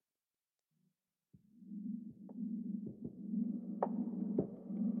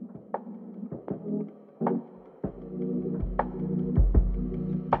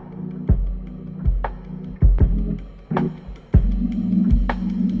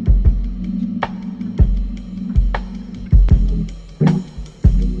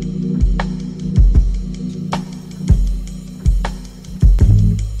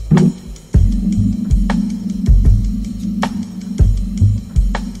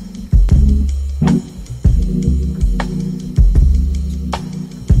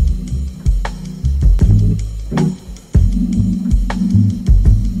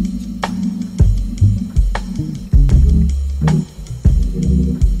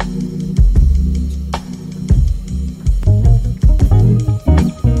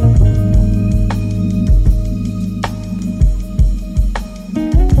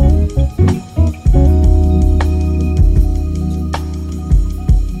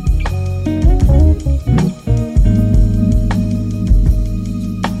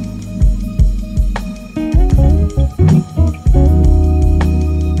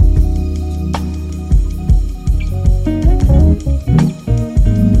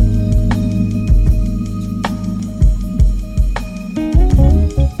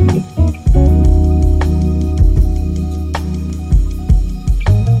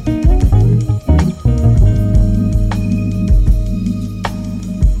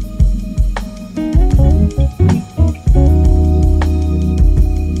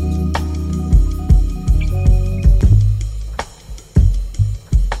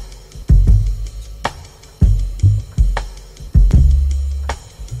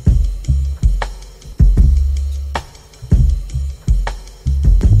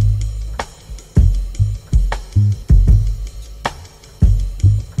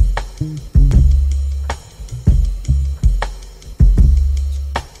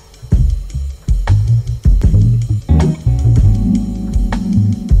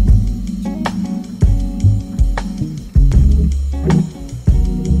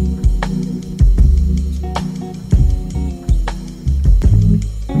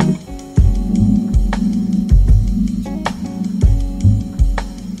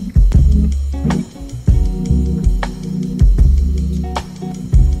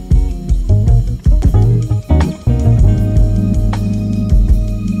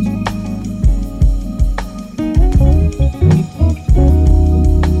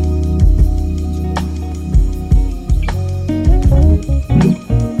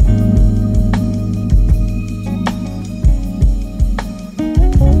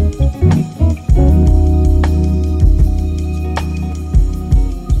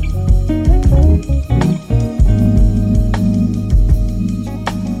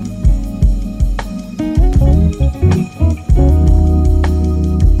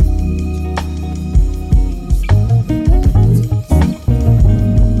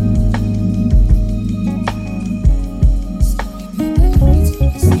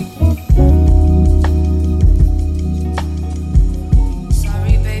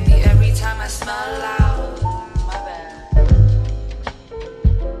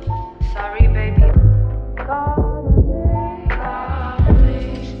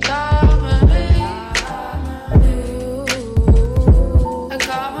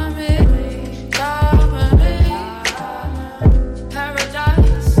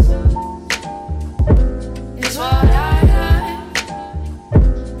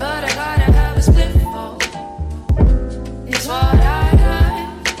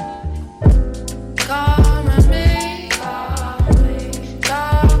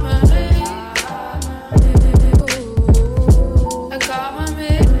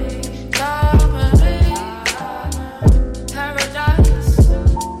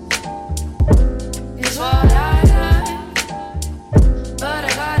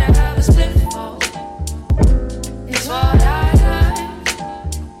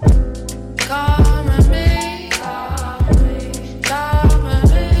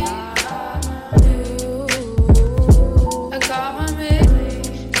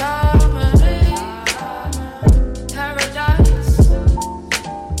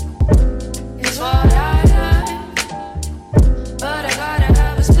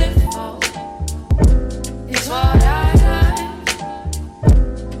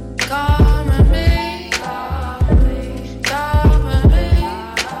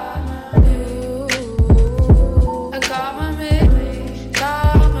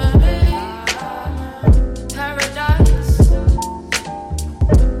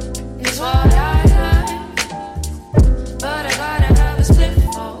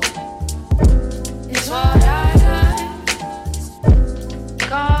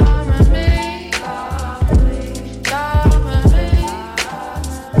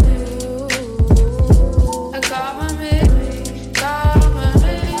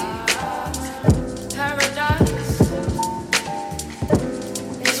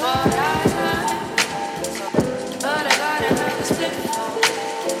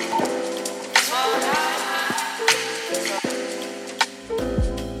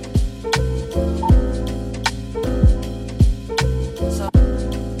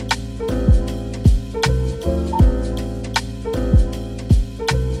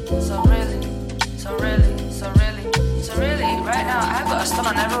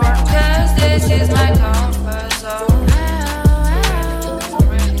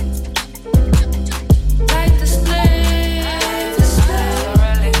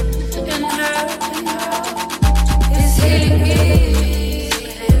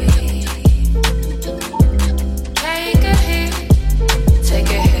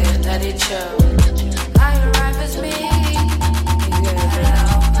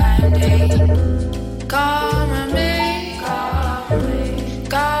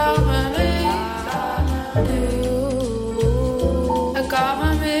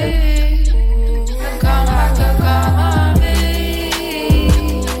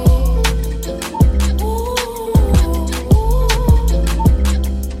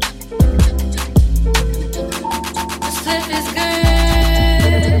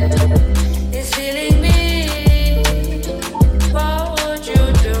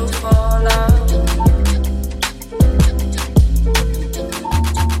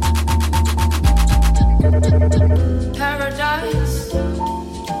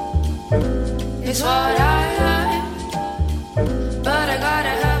It's what I like, but I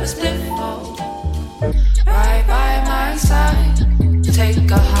gotta have a spliffle right by my side.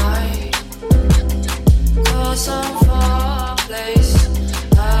 Take a hike, go some far place,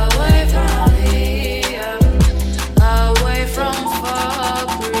 away from here, away from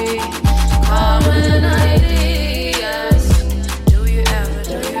fuckery. Common ideas. Do you ever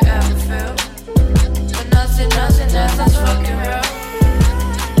feel that nothing else is fucking real?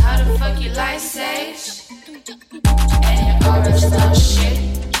 How the fuck you like sage? And your orange no shit.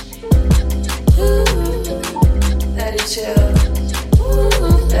 Ooh, let it chill. Ooh,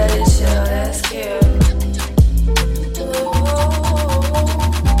 let it chill, that's cute. Ooh.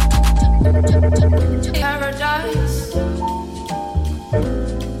 Paradise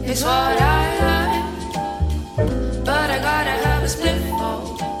is what I like, but I gotta have a spliffle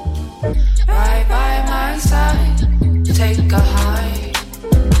right by my side. Take a hike,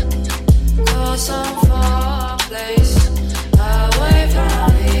 go some far place, away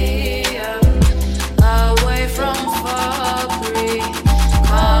from here, away from fuckery.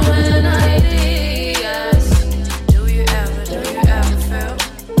 Common ideas. Do you ever feel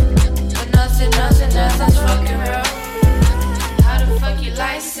that nothing else is fucking real? How the fuck you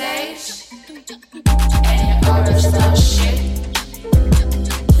like sage? And your orange no shit.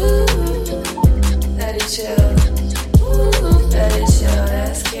 Ooh, let it chill. Ooh, let it chill,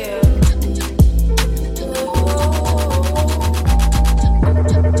 that's cute.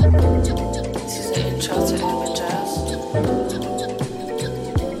 This is the intro to Images.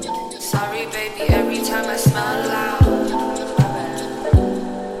 Sorry, baby, every time I smell loud.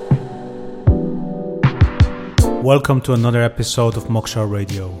 Welcome to another episode of Moksha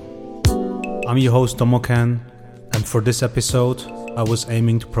Radio. I'm your host DOMOKEN, and for this episode, I was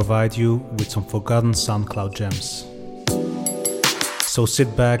aiming to provide you with some forgotten SoundCloud gems. So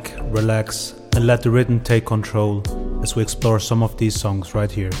sit back, relax, and let the rhythm take control as we explore some of these songs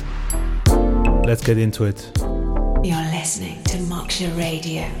right here. Let's get into it. You're listening to Moksha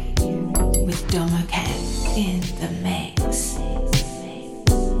Radio with DOMOKEN in the mix.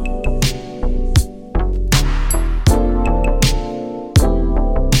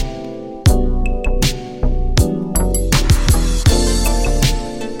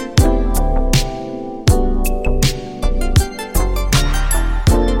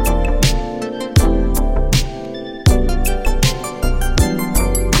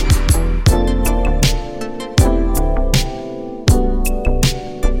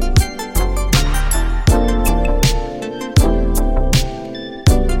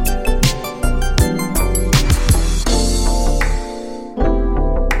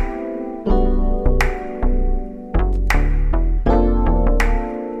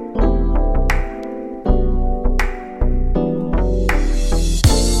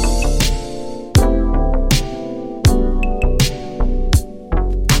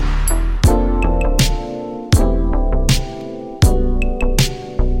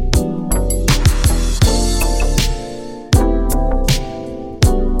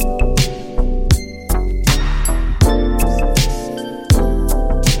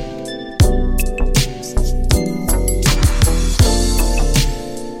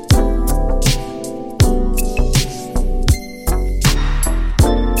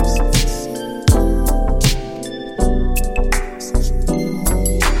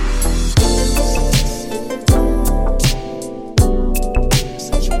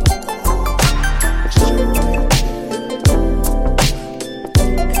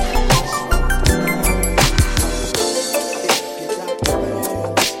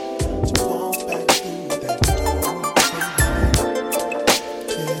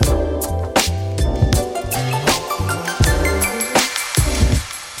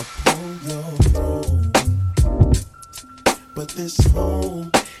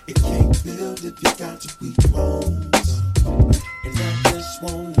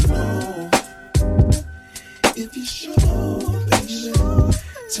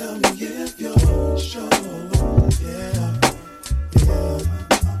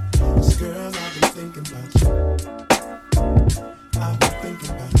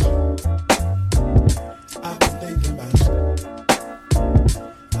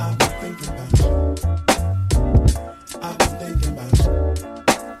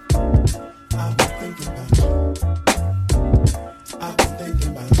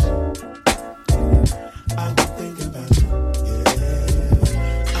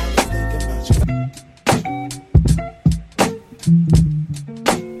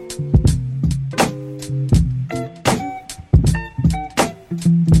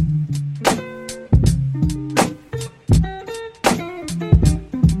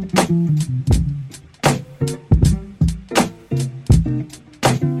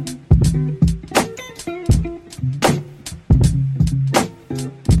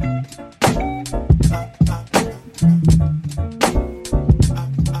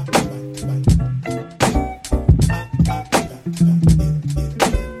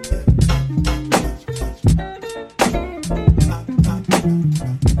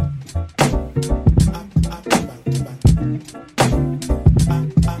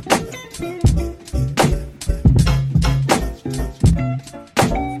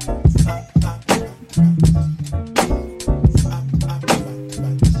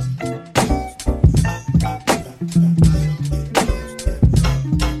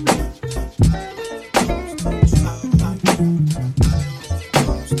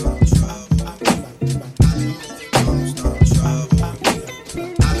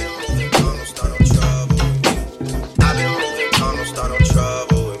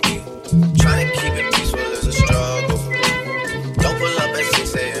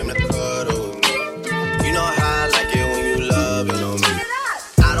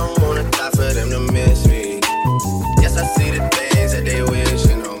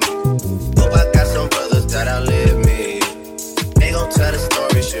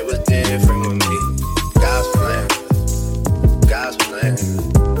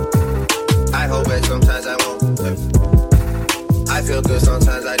 feel good,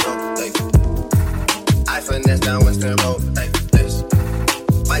 sometimes I don't. Like, I finesse down Western Road. Like, this.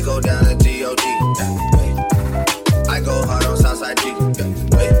 Might go down to DOD. I go hard on Southside G.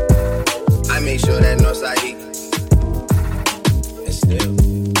 I make sure that Northside heat. And still,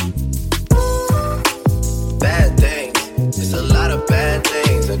 bad things. It's a lot of bad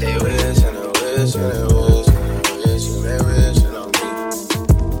things that they wish and they wish and they wish and they wish and they wish on me.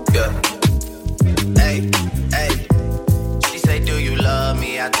 Yeah. Hey. She say, do you love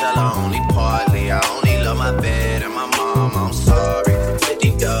me? I tell her only partly. I only love my bed and my mom. I'm sorry.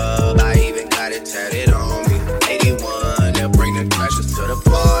 50 dub. I even got it tatted on me. 81. They'll bring the crashers to the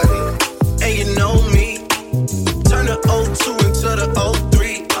party. And you know me. Turn the 02 into the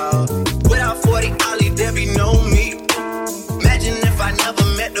 03. Without 40 Ollie, there be no me. Imagine if I never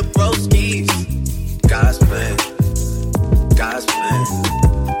met the broskies. God's plan. God's plan.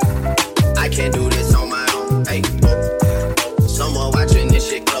 I can't do this on my own. Hey, someone watching this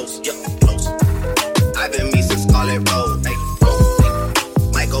shit close. Yeah, close. I've been me since Scarlet Road. Hey,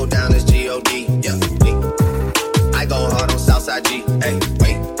 might go down as G.O.D. Yeah, I go hard on Southside G. Hey,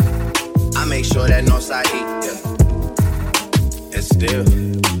 wait. I make sure that Northside heat. Yeah, and still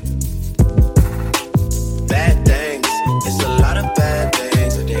bad things. It's a lot of bad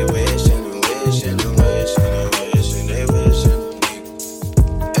things that they wish and they wish and they wish and they wish and they wish and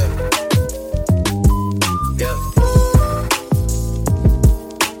yeah.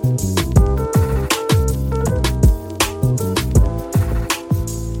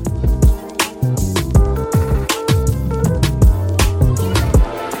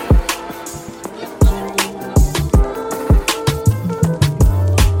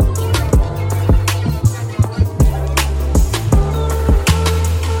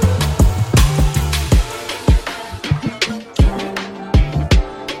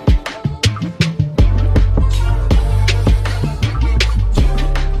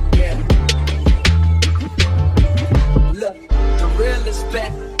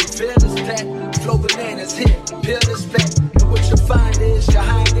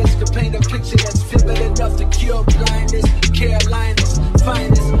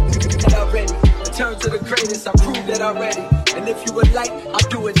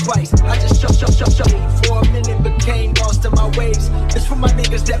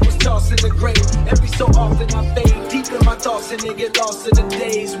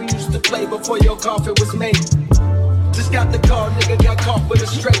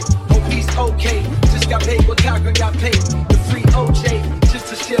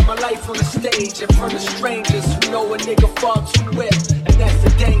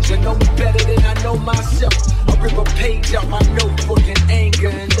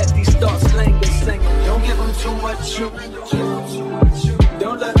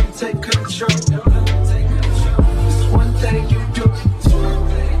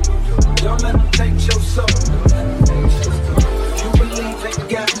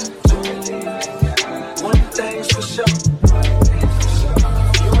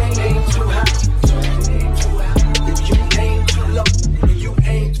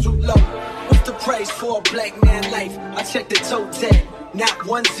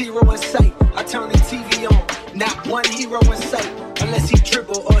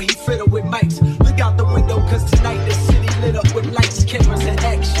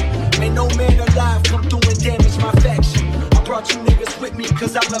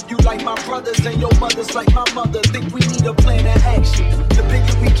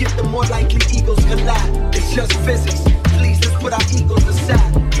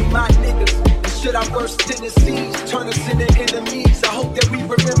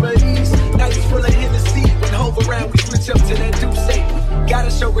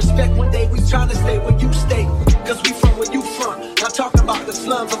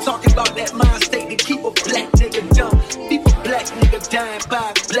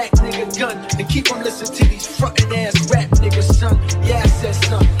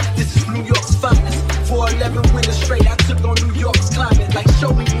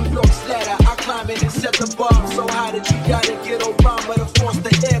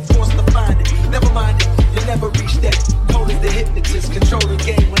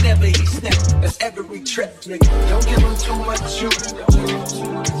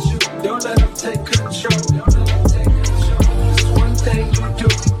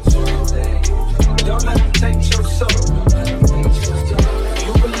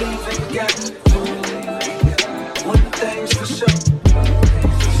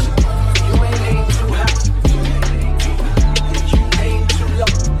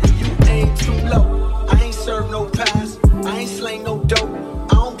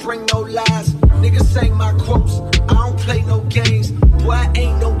 Bring no lies, niggas say my quotes. I don't play no games. boy, I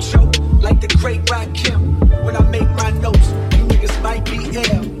ain't no joke. Like the great Rakim, when I make my notes, you niggas might be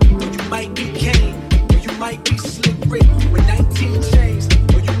L, or you might be Kane, or you might be Slick Rick with 19 chains,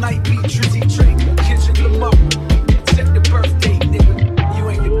 or you might be Drizzy Drake, Kendrick Lamar. Check the birthday, nigga. You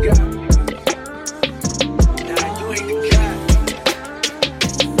ain't the guy. Nah, you ain't the guy.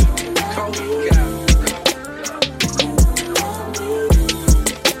 Call me guy.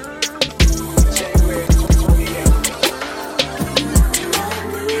 January 28th.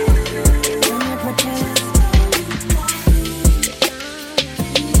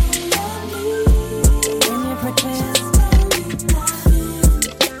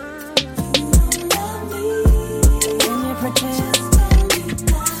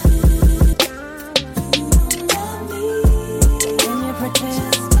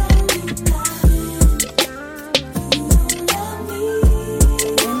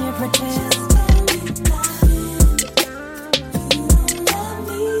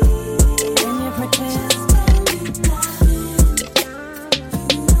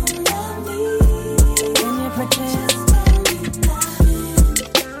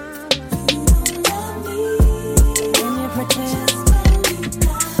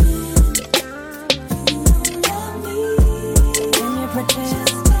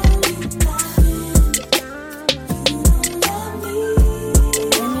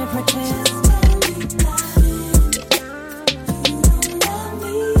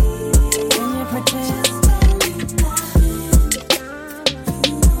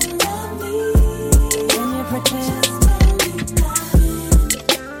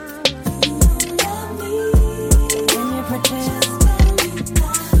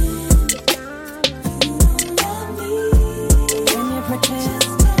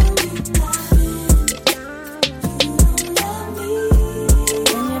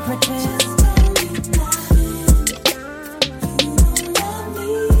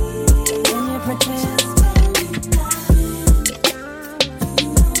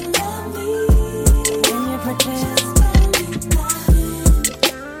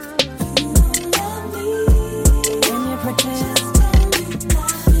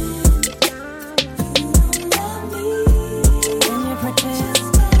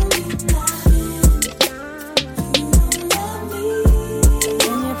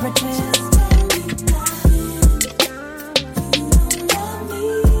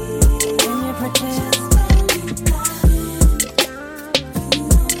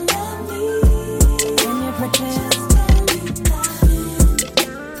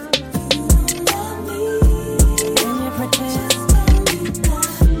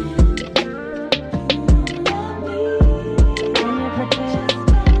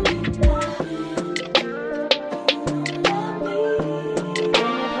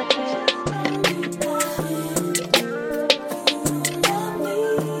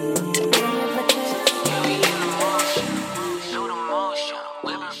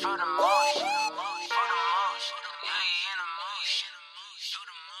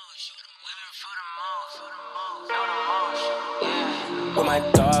 With my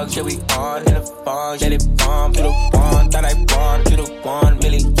dogs, yeah, we on in the phone, let it bomb. You the one that I want, you the 1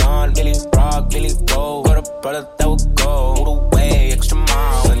 million, Millie rock, Millie roll. Got a brother that will go all the way, extra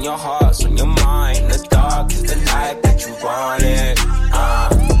miles. On your heart, on your mind, the dark is the light that you wanted.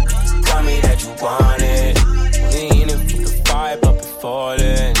 Tell me that you want it. Lean it for the vibe, I'll be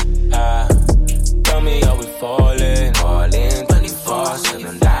falling. Tell me how we falling. Falling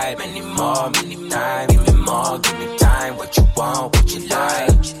 24/7 life, many more, many time. Give me more, give me time. What you want, what you like.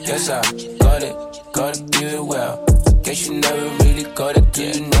 Yes, I gotta do it well. Guess you never really got it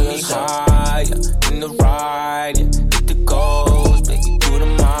till you know you're higher. In the ride, yeah. Hit the goals, baby, do the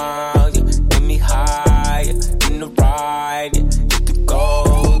mile, yeah. Get me higher. In the ride, yeah. Hit the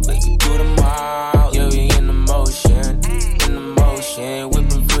goals, baby, do the mile. Yeah, we in the motion,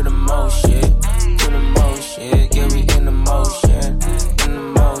 whipping through the motion, through the motion. Yeah, we in the motion,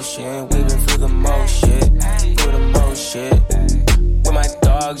 whipping through the motion, through the motion. With my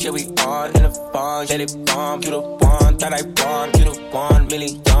dogs, yeah, we on in the phone, let it bomb. You the one that I want, you the 1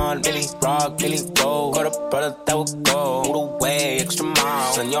 million, Millie rock, Millie roll. Got a brother that will go all the way, extra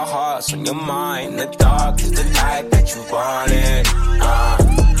miles. On your heart, on your mind, the dark is the light that you wanted.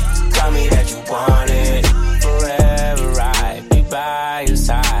 Tell me that you want it. Forever right, be by your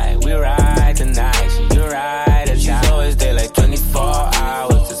side. We ride the night, you ride the time. She's always there like 24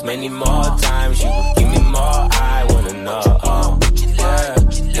 hours. There's many more times she will give me more. I wanna know. Yeah,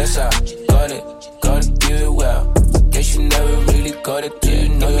 yes, I gotta do it well. Guess you never really got it till you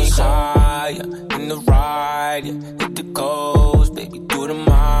know you're higher. In the ride, yeah. Hit the coast, baby, do the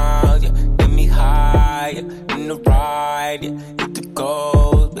mile, yeah. Get me higher. In the ride, yeah. Hit the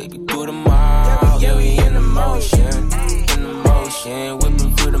goes, baby, do the mile. Yeah, we in the motion,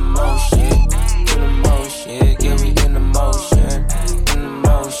 whipping through the motion, through the motion. Yeah, we in the motion,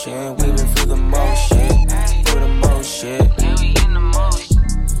 weaving through the motion, through the motion. Yeah, we in the motion.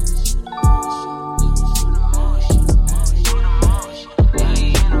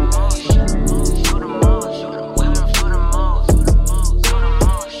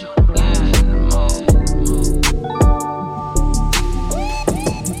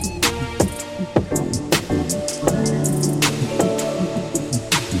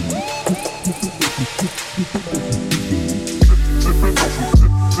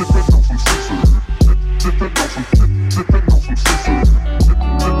 Sipping on some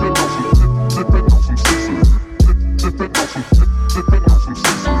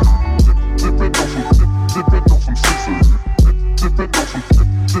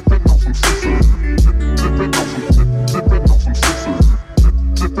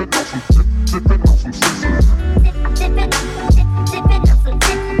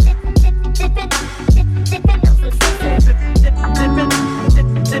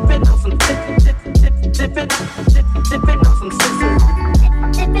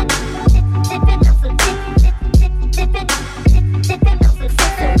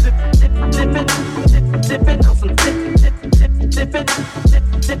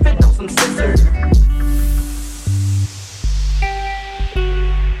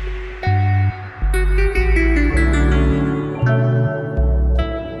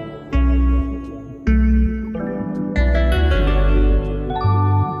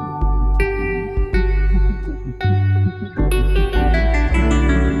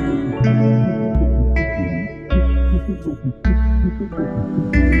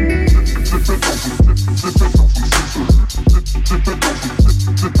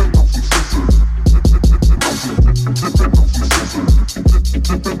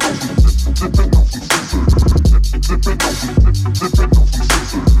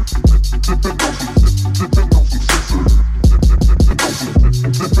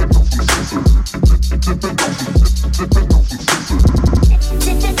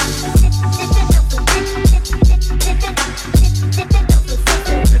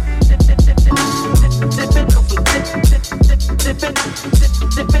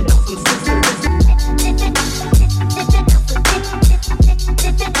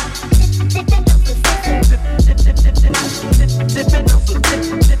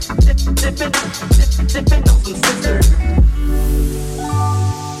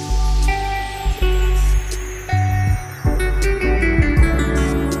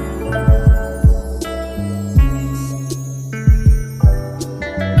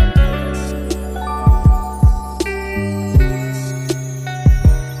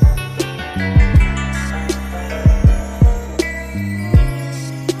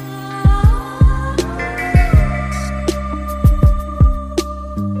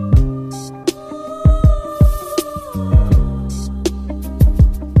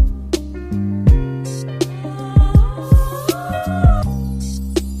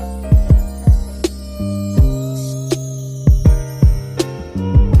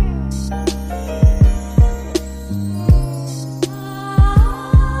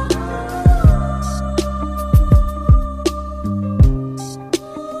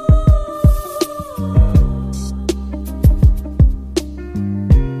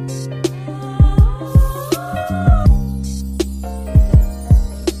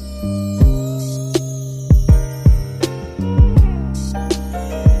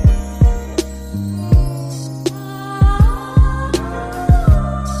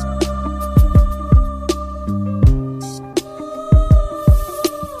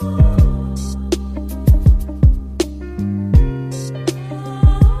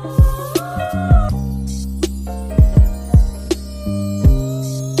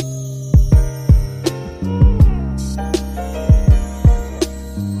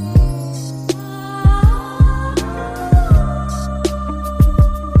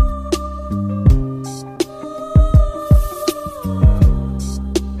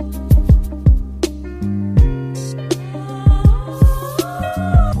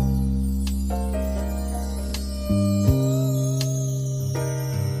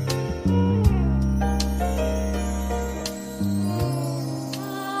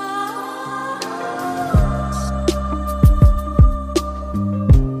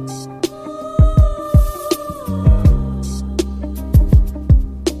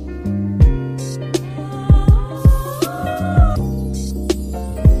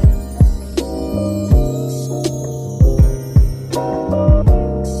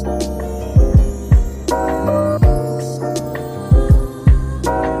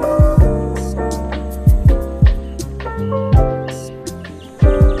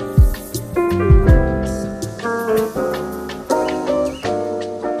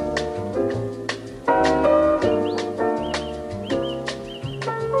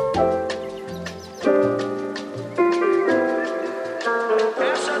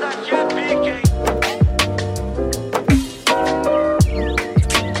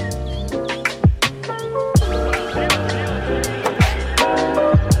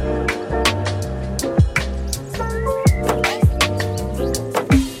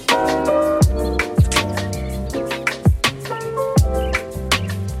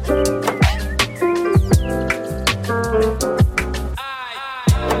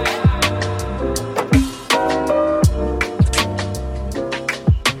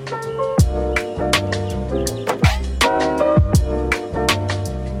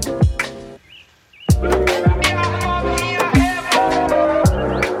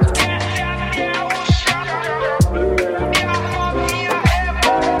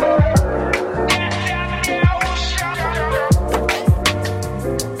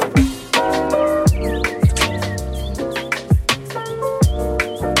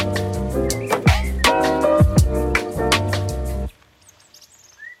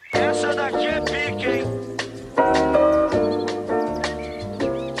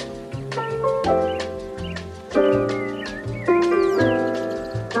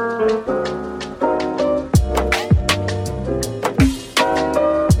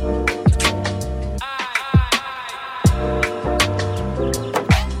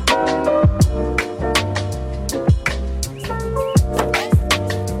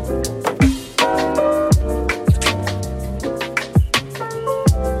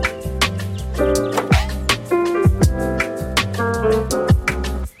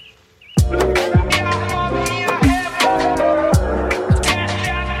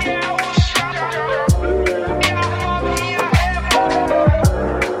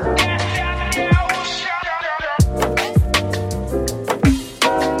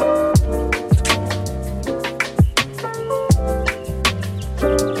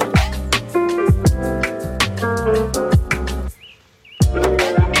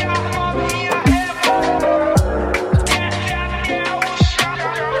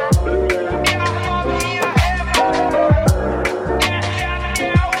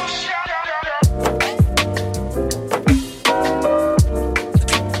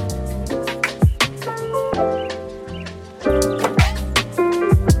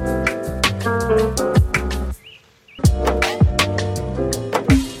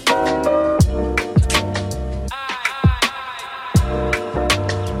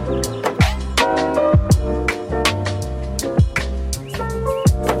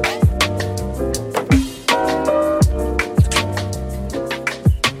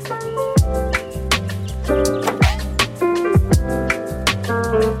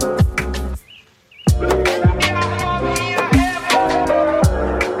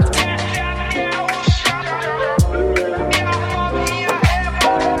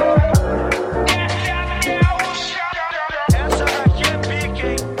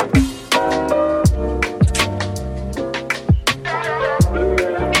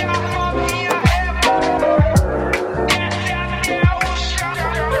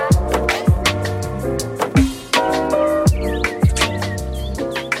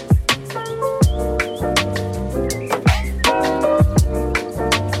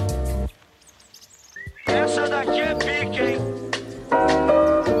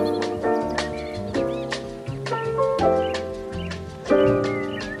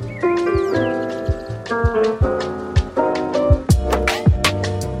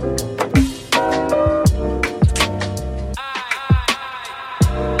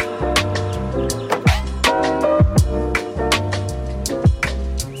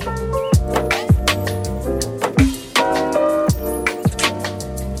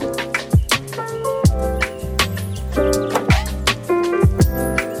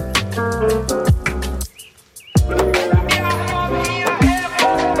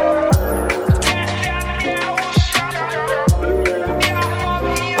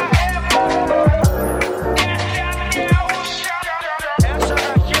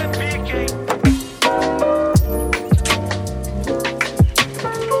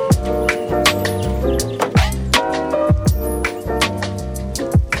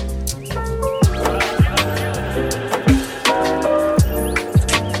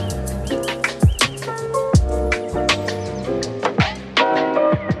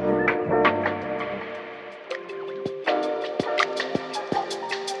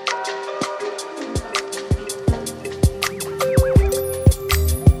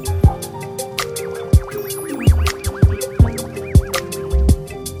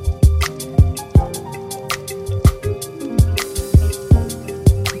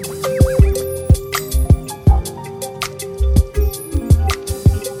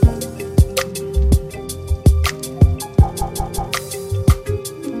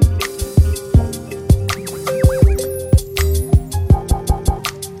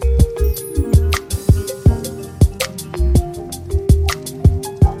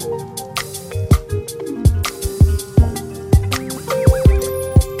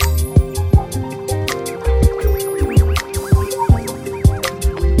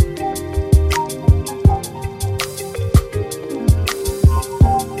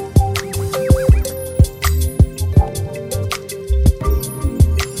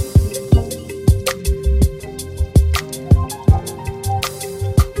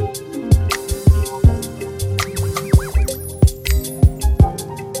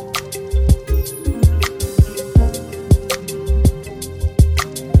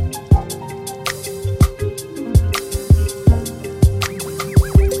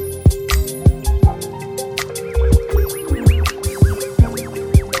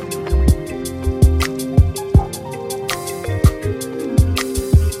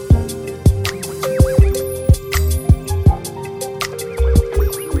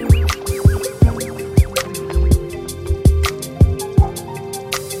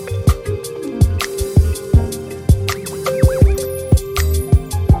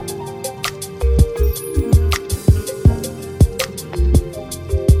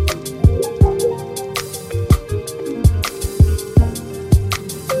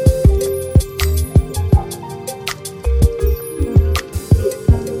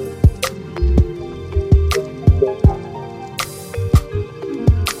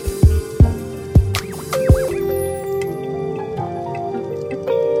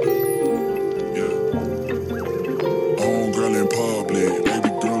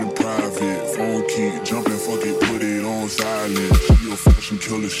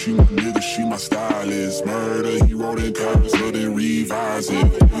she my nigga, she my stylist. Murder, he wrote in Paris, so they revise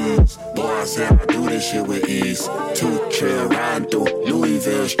it. Please. Boy, I said I do this shit with ease. 2 trail riding through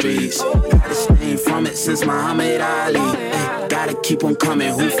Louisville streets. Got a stain from it since Muhammad Ali. Ay, gotta keep on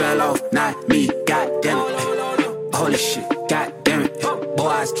coming, who fell off? Not me, goddamn it. Holy shit, goddamn it. Boy,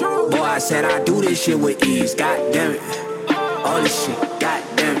 I said I do this shit with ease, goddamn it. Holy shit,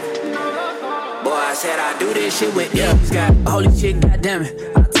 goddamn it. Boy, I said I do this shit with ease, holy shit, goddamn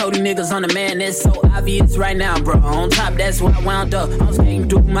it. I told you niggas on the man, that's so obvious right now, bro. On top, that's where I wound up. I'm skating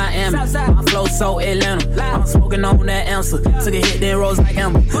through Miami. My flow so Atlanta. I'm smoking on that answer. Took a hit, then rose like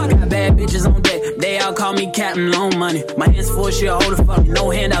Amber. Got bad bitches on deck. They all call me Captain Loan Money. My hands full shit, hold the fuck. No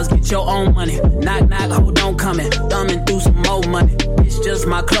handouts, get your own money. Knock, knock, hold on coming. Thumbing through some more money. It's just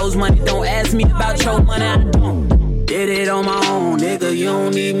my clothes money. Don't ask me about your money, I don't. Did it on my own, nigga, you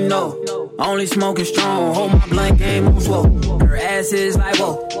don't even know. Only smoking strong, hold my blunt game on swole. Her ass is like,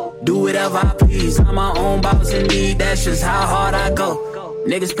 whoa, do whatever I please. I'm my own boss indeed, that's just how hard I go.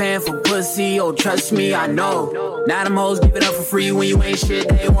 Niggas paying for pussy, oh trust me, I know. Now them hoes give it up for free when you ain't shit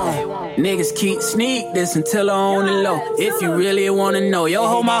they want. Niggas keep sneak this until I on the low. If you really wanna know, yo,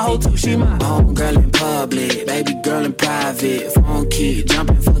 hold my hoe too, she my home girl in public, baby girl in private. Phone keep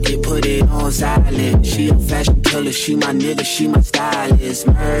jumping, fuck it, put it on silent. She a fashion killer, she my nigga, she my stylist.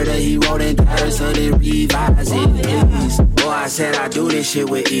 Murder, he wrote in Paris, so they revise it, please. Boy, I said I do this shit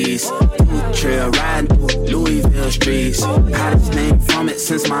with ease. 2 trail riding through Louisville streets. Hottest name from it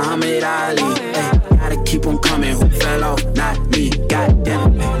since Muhammad Ali. Ay, gotta keep on coming, who fell off? Not me,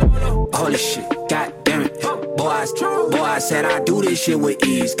 goddamn it. Holy shit, goddamn it. Boy, I said I do this shit with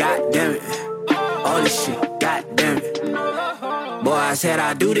ease, goddamn it. Holy shit, goddamn it. Boy, I said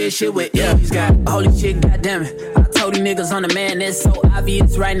I do this shit with ease, holy shit, goddamn it. I told you niggas on the man, that's so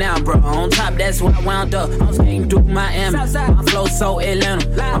obvious right now, bro. On top, that's where I wound up. I'm skating through Miami. My flow so Atlanta.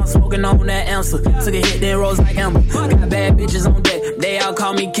 I'm smoking on that answer. Took a hit, then rose like Amber. Got bad bitches on deck. They all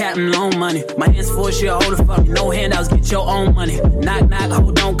call me Captain Loan Money. My hands full shit, hold the fuck. No handouts, get your own money. Knock, knock,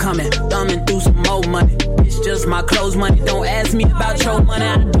 hold on coming. Thumbing through some more money. It's just my clothes money. Don't ask me about your money,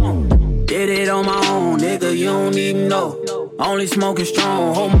 I don't. Did it on my own, nigga, you don't even know. Only smoking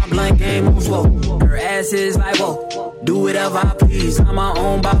strong, hold my blunt game on swole. Her ass is like, whoa, do whatever I please. I'm my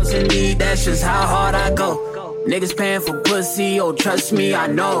own boss indeed, that's just how hard I go. Niggas paying for pussy, oh trust me, I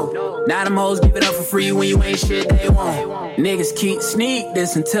know. Now them hoes give it up for free when you ain't shit they want. Niggas keep sneak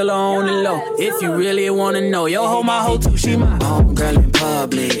this until I on the low. If you really wanna know, yo, hold my hoe too, she my home girl in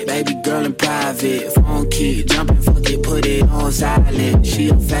public, baby girl in private. Phone keep jumping, fuck it, put it on silent. She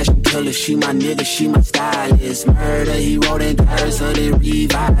a fashion killer, she my nigga, she my stylist. Murder, he wrote in Paris, so they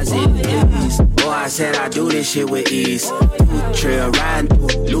revise it, please. Boy, I said I do this shit with ease. 2 trail riding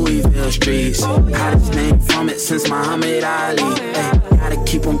through Louisville streets. Hottest name from it since Muhammad Ali. Ay, gotta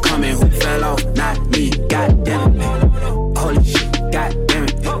keep on coming, who fell off? Not me, goddamn it. Holy shit, goddamn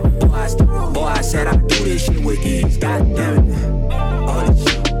it. Boy, I said I do this shit with ease, goddamn it. Holy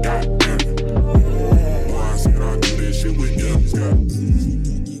shit, goddamn it. Boy, I said I do this shit with ease, goddamn it.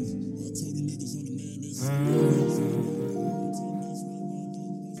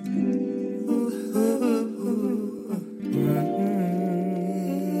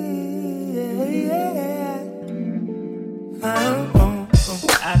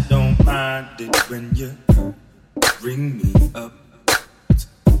 I don't mind it when you ring me up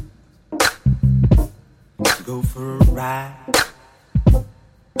to go for a ride.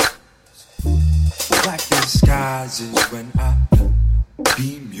 Black disguises when I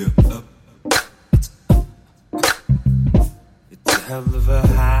beam you up. It's a hell of a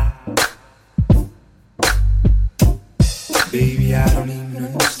high. Baby, I don't even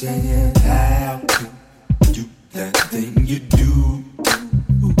understand how you do that thing you do.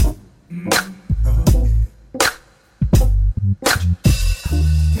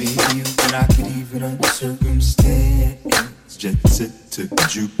 Maybe you and I could even under circumstance jet set to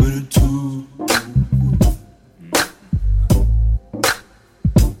Jupiter too.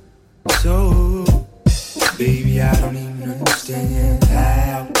 So, baby, I don't even understand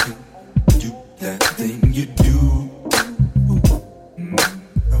how you do that thing you do.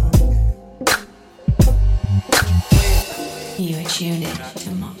 You are tuned in to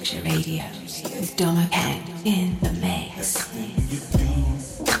Moksha Radio with DOMOKEN in the mix.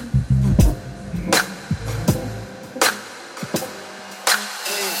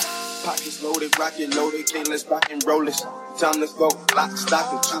 Pockets loaded, rocket loaded, okay, let's rock and roll this. Time to go, lock,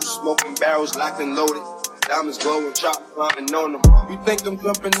 stock, and 2 smoking barrels locked and loaded. diamonds glowing, chop climbing on them. You think I'm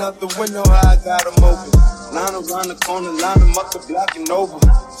jumping out the window, I got them open. Line around the corner, line them up the block and over.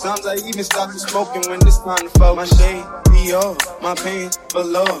 Sometimes I even stop the smoking when it's time to fuck. My shade, Dior, my pain,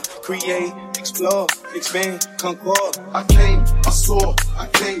 below. Create, explore, expand, concord. I came, I saw, I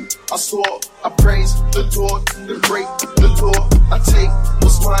came, I saw. I praise the Lord, then break the law. I take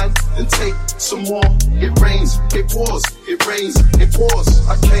what's mine, then take some more. It rains, it pours, it rains, it pours.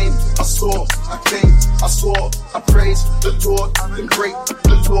 I came, I saw, I came, I saw. I praise the Lord, then break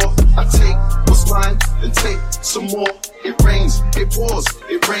the law. I take what's mine, then take some more. It rains, it pours,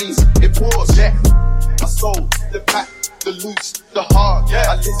 it rains, it pours. Yeah, I sold the pack, the loose, the hard. Yeah,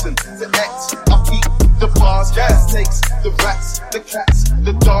 I listen to X, I beat the bars. Yeah, the snakes, the rats, the cats,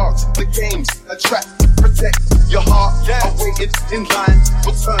 the dogs, the games, attract, protect your heart. Yeah, I waited in line,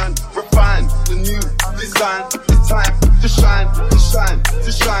 return, refine the new design. It's time to shine, to shine,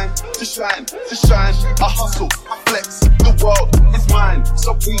 to shine, to shine, to shine. I hustle, I flex, the world is mine.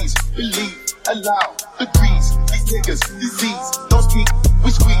 So please believe, allow the grease. These niggas, disease, don't speak,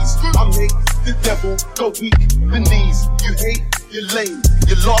 we squeeze. I make the devil go weak, the knees. You hate, you're lame,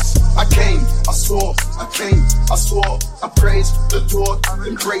 you're lost. I came, I saw, I came, I saw. I praise the Lord,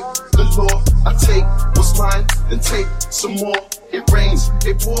 then break the law. I take what's mine, then take some more. It rains,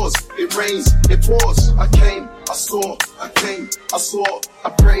 it pours, it rains, it pours. I came, I saw, I came, I saw. I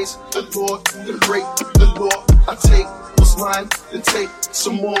praise the Lord, then break the law. I take what's mine, then take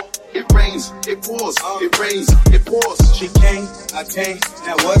some more. It rains, it pours, it rains, it pours. She came, I came,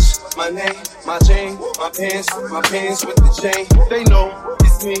 now what's my name? My chain, my pants with the chain. They know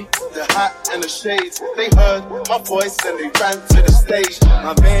it's me, the hat and the shades. They heard my voice and they ran to the stage.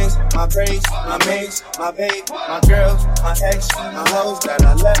 My bands, my braids, my maids, my babe, my girls, my ex, my hoes that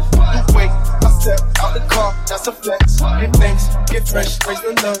I left. You wait, I step out the car, that's a flex. Get thanks, get fresh, praise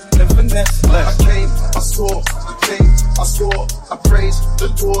the love, and finesse. I came, I saw, I came, I saw. I praise the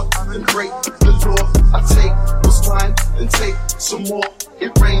Lord, then break the law. I take what's mine, then take some more.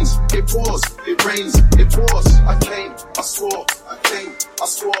 It rains, it pours, it rains, it pours. I came, I saw, I came, I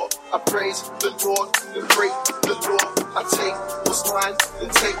saw. I praise the Lord, then break the law. I take what's mine, then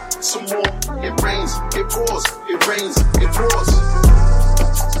take some more. It rains, it pours, it rains, it pours.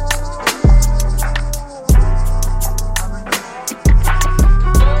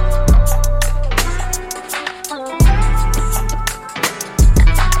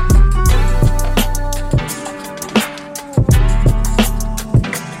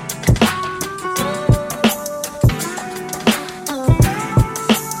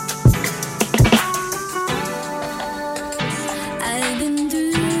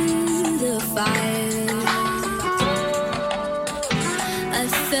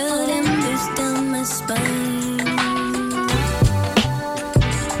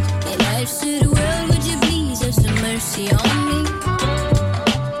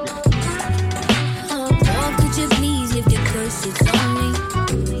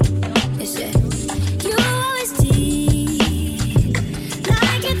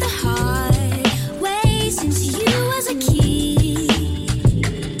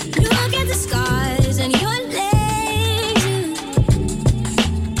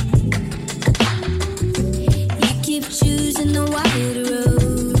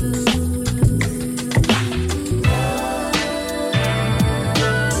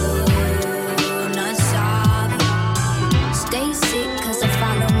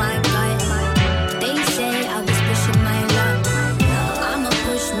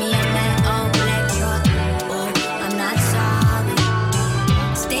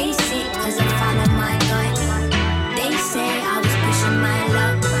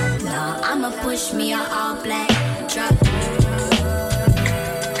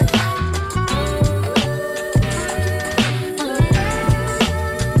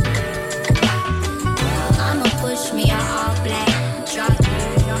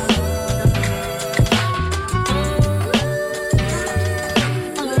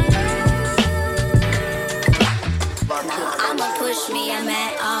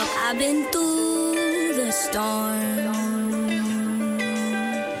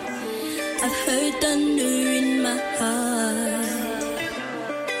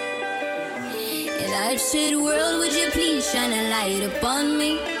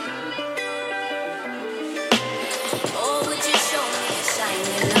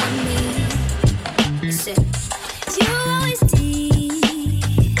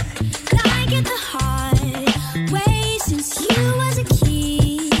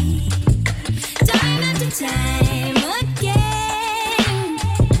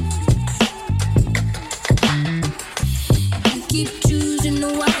 Keep choosing the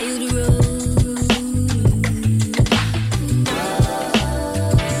wild road.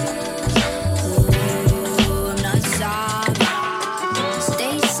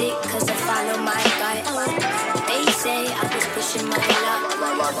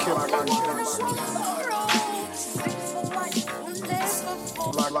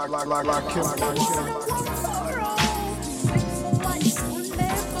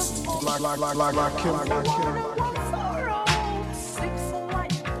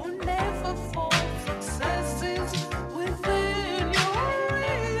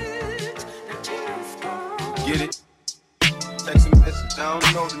 Get it? Text a message, I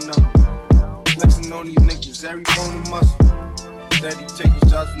don't know the number. Flexing on these niggas, every bone and muscle. Steady taking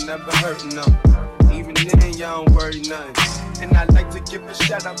shots, but never hurting them. Even then, y'all don't worry nothing. And I like to give a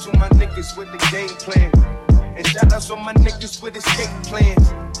shout out to my niggas with the game plan. And shout out to my niggas with escape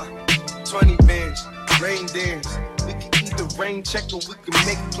plans. 20 bands, rain dance. We can either rain check or we can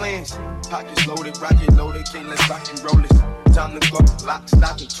make plans. Pockets loaded, rocket loaded, can't let's rock and roll it. Time to go, lock,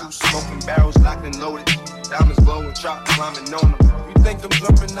 stock, and two smoking barrels locked and loaded. Diamonds glowing, drop, climbing on them. You think I'm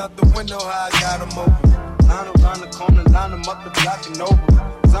jumping out the window, how I got them open. Line around the corner, line them up the block and over.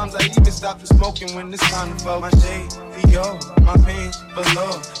 Sometimes I even stop the smoking when it's time to fold. My shade, Dior, my pants,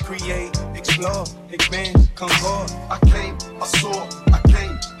 below. Create, explore, expand, concord. I came, I saw, I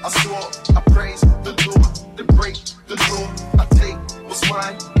came, I saw. I praise the Lord, then break the law. I take what's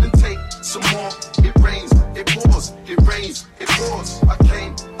mine, then take some more. It rains, it pours, it rains, it pours. I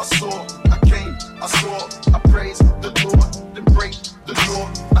came, I saw, I came, I saw. I praise the Lord, then break the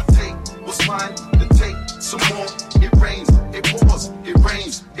law. I take what's mine, then take some more. It rains, it pours, it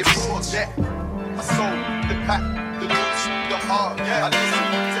rains, it pours. Yeah, I sold the pack, the loose, the hard. Yeah, I listen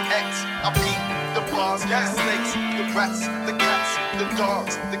to X, I beat the bars. Yeah, the snakes, the rats, the cats, the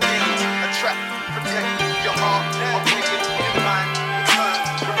dogs, the games, attract, protect your heart. Yeah, I'll take it in mind, return,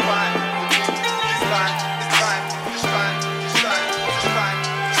 refine. It's time, it's time, it's time, it's time, it's time,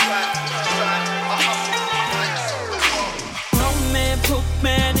 it's time, it's time. I hustle, flex the wall. Grown man, broke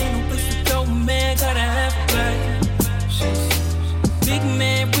man, ain't no place to go, man. Gotta have life. Big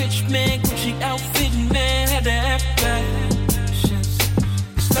man, rich man, Gucci outfit, man, had to have passions.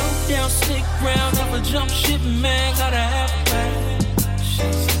 Slow down, stick round, never jump ship, man, gotta have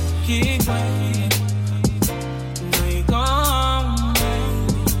passions. Keep waiting, now you gone, man.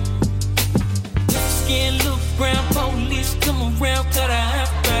 If skin look brown, police come around, gotta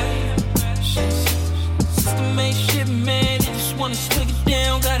have passions. System ain't shit, man, they just wanna stick it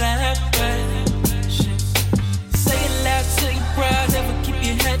down, gotta have passions. Say it loud, say it proud, never keep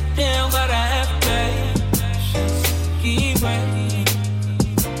your head down, gotta have patience. Keep waiting,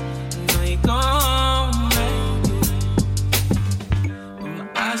 now you gone, baby. When my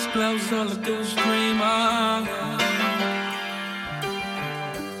eyes closed, all I do is dream, oh, yeah.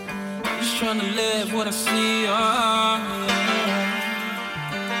 Just tryna live what I see, oh, yeah.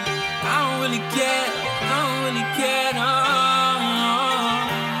 I don't really care, I don't really care, no.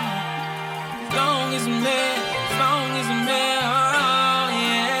 As long as I'm there. As long as I'm there, oh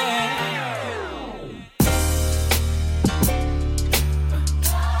yeah.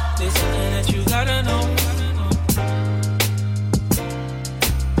 There's something that you gotta know.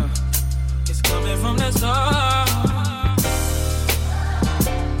 It's coming from the soul.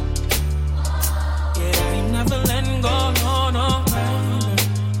 Yeah, I ain't never letting go, no, no, baby.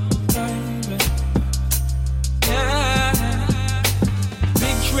 Yeah.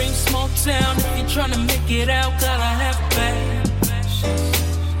 Big dream, small town. If you're tryna make it out, gotta have patience.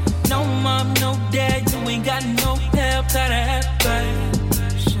 No mom, no dad, you ain't got no help, gotta have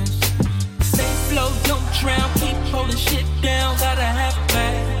patience. Stay flow, don't drown, keep holding shit down, gotta have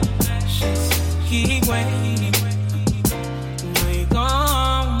patience. Keep waiting, now you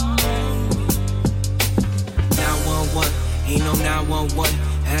gone, baby. 911, ain't no 911.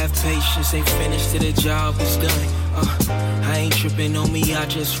 Have patience, ain't finished till the job is done. I ain't tripping on me, I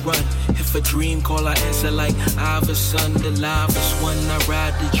just run. If a dream call, I answer like Iverson. The livest one, I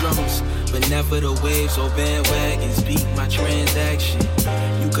ride the drums. But never the waves or bandwagons beat my transaction.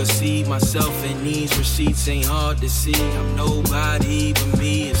 You can see myself in these receipts, ain't hard to see. I'm nobody, but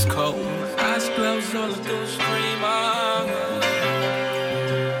me is cold. Eyes closed, all I do is scream, oh, yeah.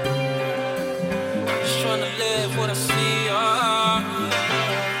 Just tryna live what I see, oh, yeah.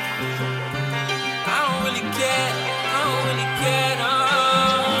 I don't really care, I don't really care, no.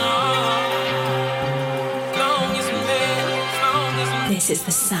 As long as I'm there, as long as I'm there. This is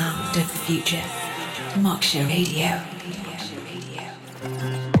the sound of the future. Moksha Radio.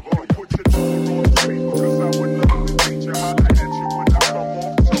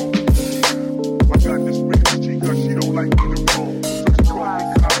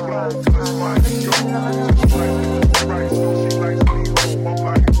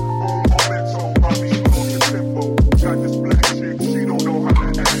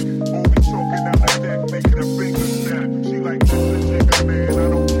 She like, man, I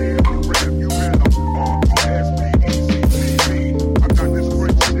don't care if you rap, you better ask me easy.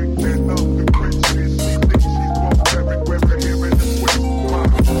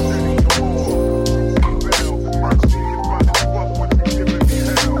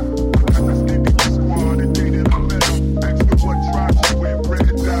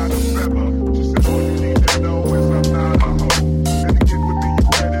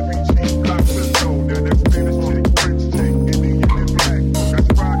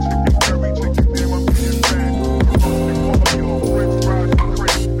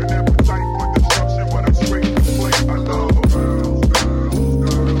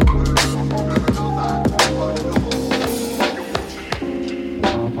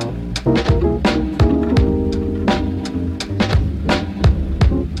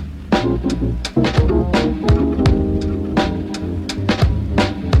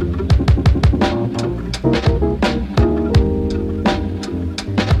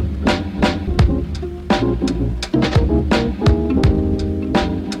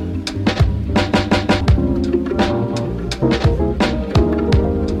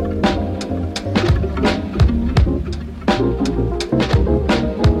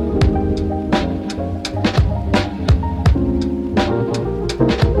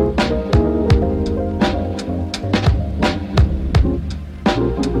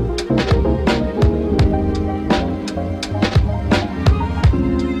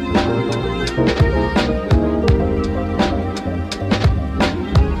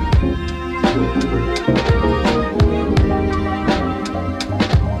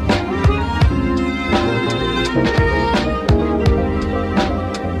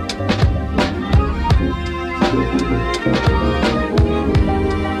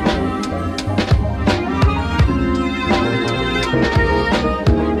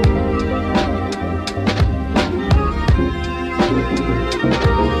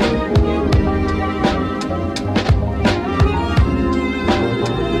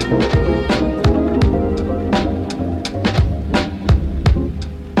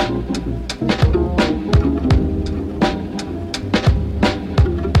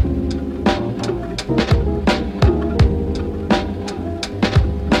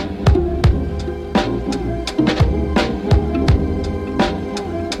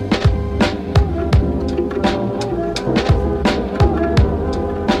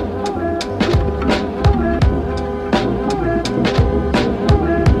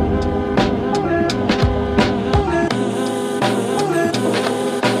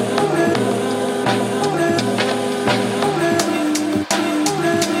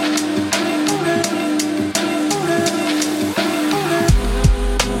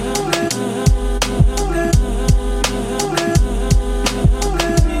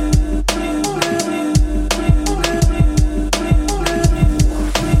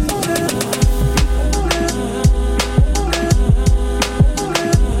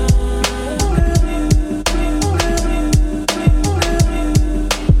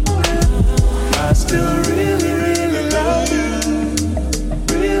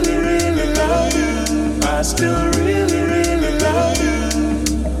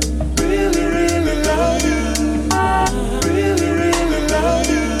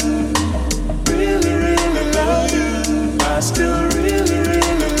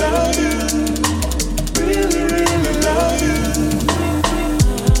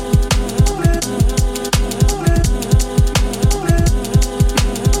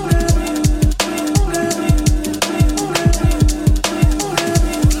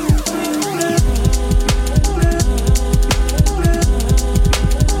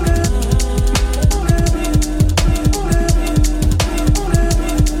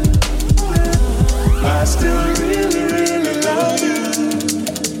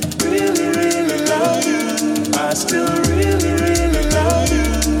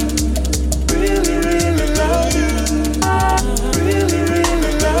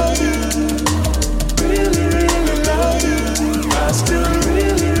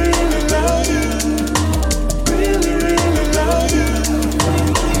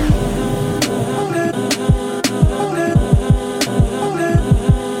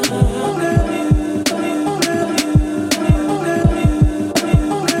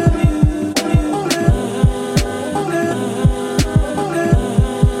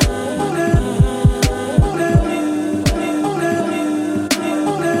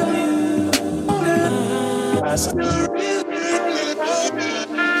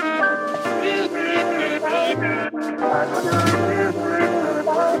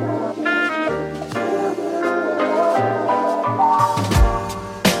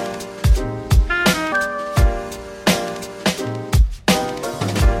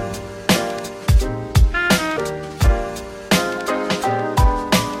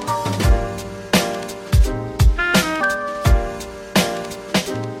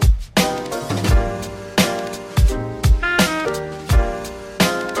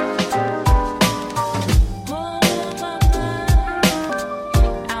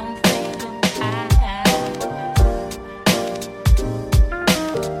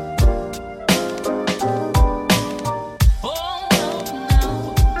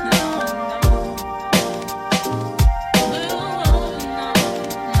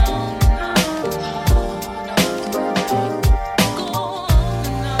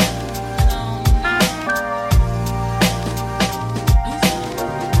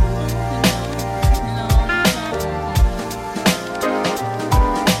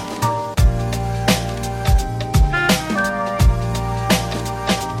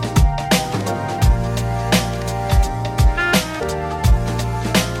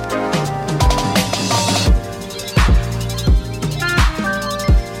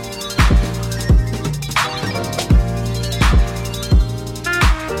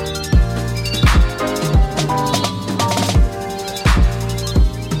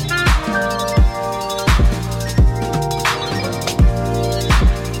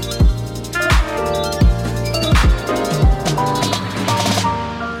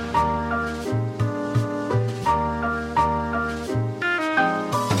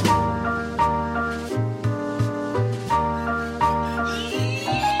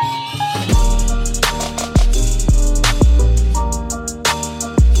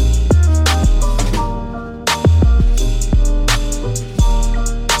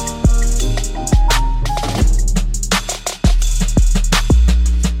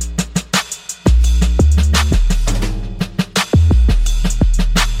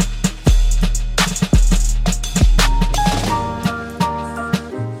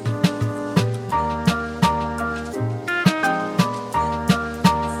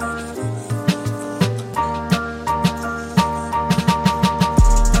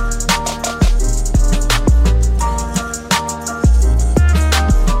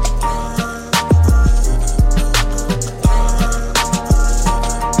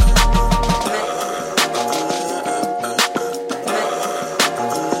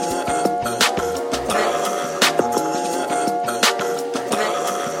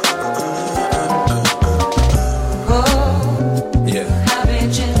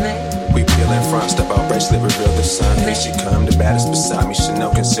 bracelet revealed the sun. Here she come, the baddest beside me.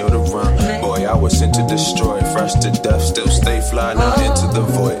 Chanel concealed the run. Boy, I was sent to destroy. Fresh to death, still stay fly. Now into the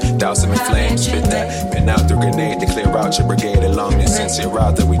void. Douse them in flames, spit that. Pin out the grenade to clear out your brigade. Along this sincere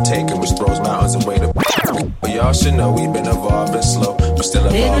route that we taken, which throws mountains away to. But y'all should know we've been evolving slow. But still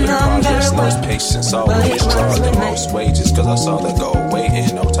evolving. Progress knows patience. Always draw the most wages. Cause I saw the goal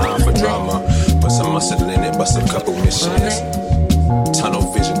waiting. No time for drama. Put some muscle in it, bust a couple missions.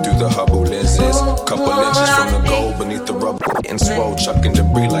 Tunnel vision through the Hubble lenses. Couple inches from the gold beneath the rubber. And swole, chucking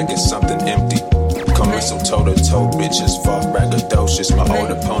debris like it's something empty. Come wrestle toe to toe, bitches. Fall braggadocious. My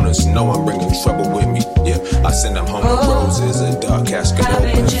old opponents know I'm bringing trouble with me. Yeah, I send them home with roses. A dark casket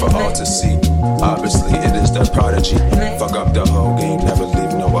open for all to see. Obviously, it is the prodigy. Fuck up the whole game, never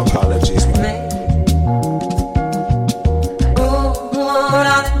leave no apologies.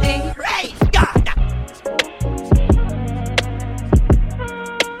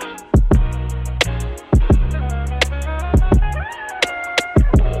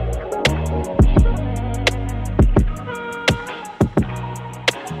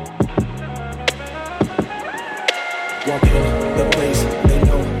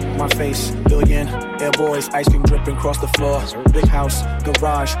 Ice cream dripping across the floor. Big house,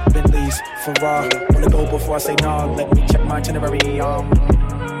 garage, Bentleys, Ferrari. Wanna go before I say nah, let me check my itinerary.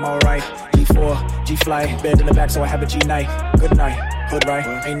 Alright, G4, G-Fly, bed in the back so I have a G-night. Good night, hood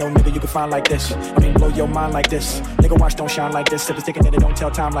right. Ain't no nigga you can find like this. I mean blow your mind like this. Nigga watch don't shine like this. If it's thinking that it don't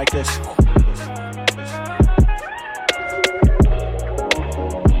tell time like this.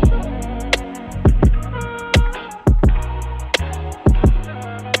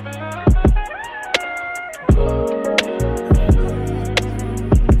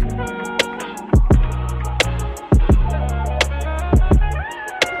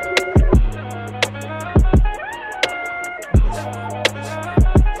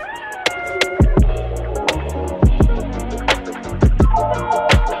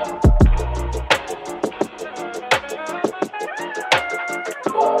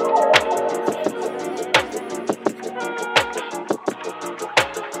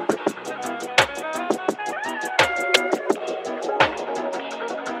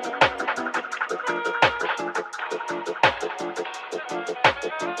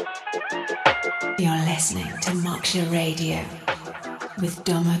 You're listening to Moksha Radio with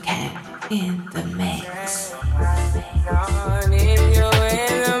DOMOKEN in the mix.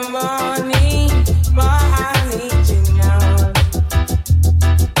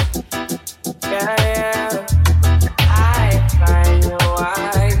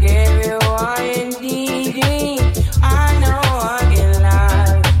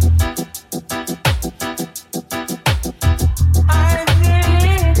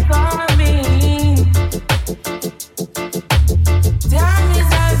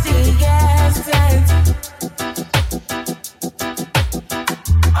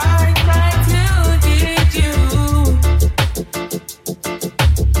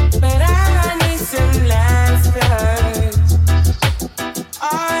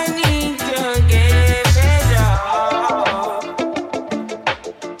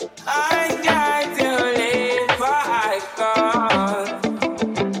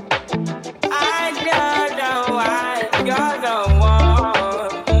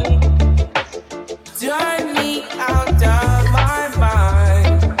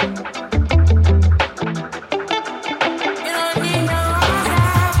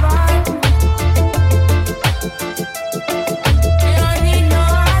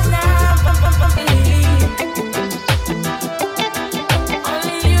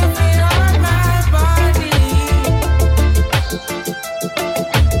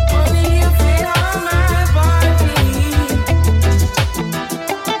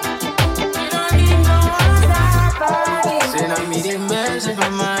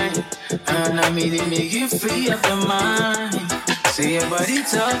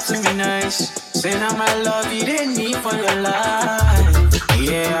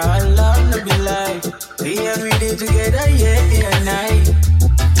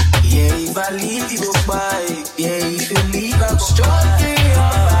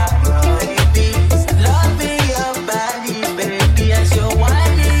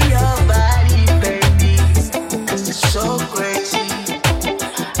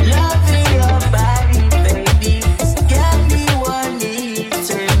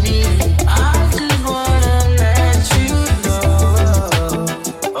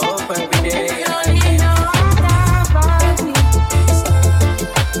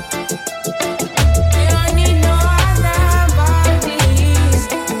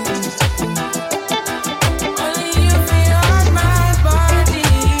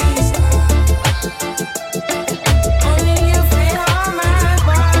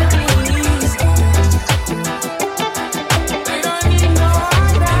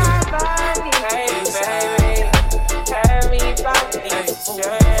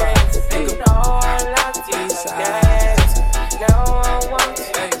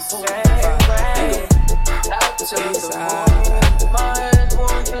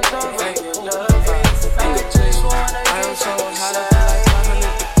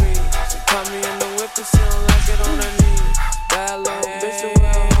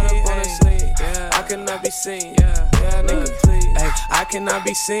 cannot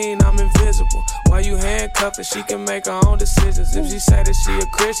be seen, I'm invisible. Why you handcuffed and she can make her own decisions? If she say that she a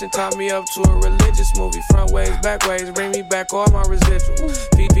Christian, tie me up to a religious movie. Front ways, back ways, bring me back all my residuals.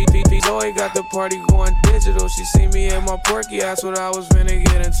 PPPP, Zoe got the party going digital. She see me in my porky, that's what I was finna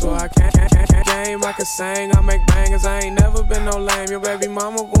get into. I can't game, I can sing, I make bangers. I ain't never been no lame, your baby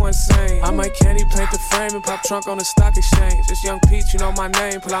mama go insane. I might candy paint the frame and pop trunk on the stock exchange. This young Peach, you know my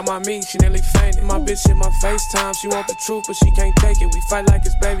name, pull out my meat, she nearly fainted. My bitch hit my FaceTime, she want the truth, but she can't take it. We fight like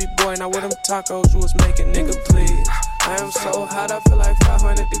it's baby boy, now with them tacos you was making, nigga, please. I am so hot, I feel like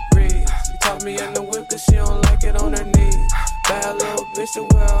 500 degrees. She taught me in the whip, cause she don't like it on her knees. Bad little bitch to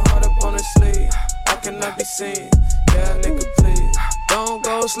wear her heart up on her sleeve. I cannot be seen, yeah, nigga, please. Don't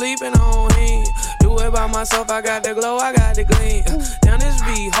go sleeping on him. Do it by myself, I got the glow, I got the gleam. Now this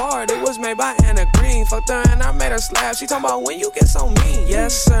be hard, it was made by Anna Green. Fucked her and I made her slap, she talking about when you get so mean.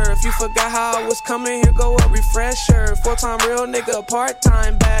 Yes sir, if you forgot how I was coming, here go a refresher. Full-time real nigga,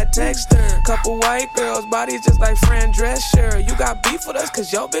 part-time bad texter. Couple white girls, bodies just like Fran Drescher. You got beef with us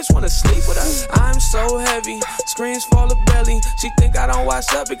cause your bitch wanna sleep with us. I'm so heavy, screams fall of belly. She think I don't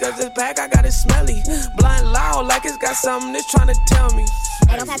wash up because this bag I got it smelly. Blind loud like it's got something it's trying to tell me.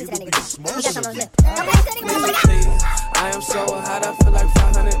 Hey, don't pass it to that nigga. We got some on those lips. I am so hot, I feel like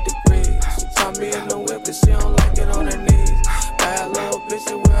 500 degrees. She taught me in the whip, cause she don't like it on her knees. Bad little bitch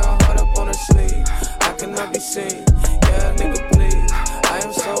that wear her heart up on her sleeve. I cannot be seen, yeah, nigga, please. I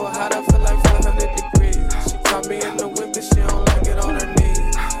am so hot, I feel like 500 degrees. She taught me in the whip, cause she don't like it on her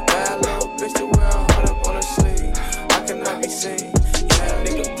knees. Bad little bitch that wear her heart up on her sleeve. I cannot be seen, yeah,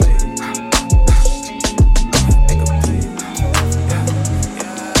 nigga, please.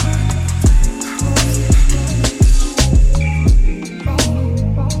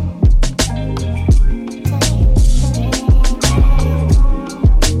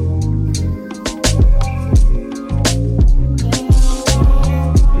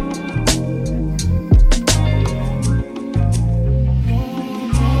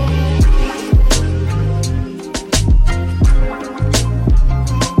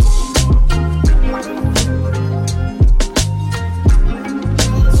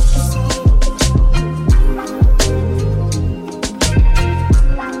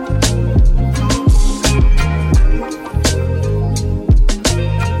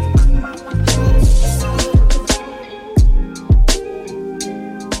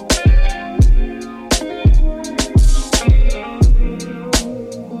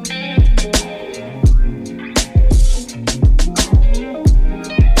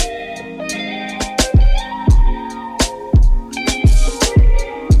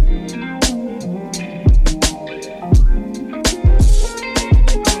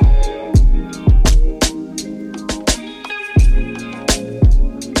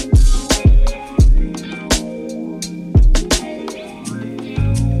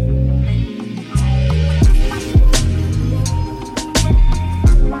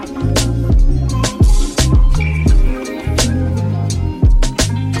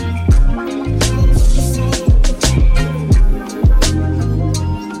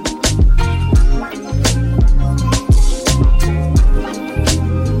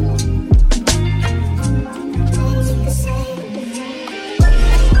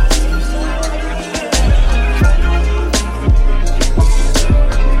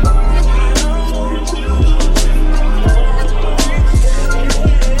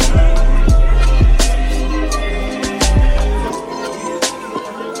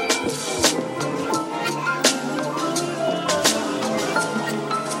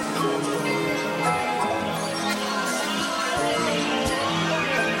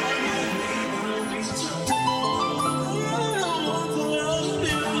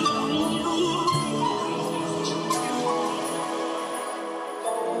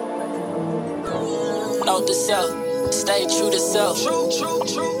 Note to self, stay true to self.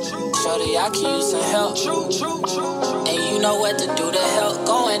 Shorty, I can use some help. And you know what to do to help.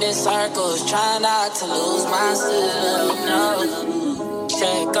 Going in circles, trying not to lose myself. No,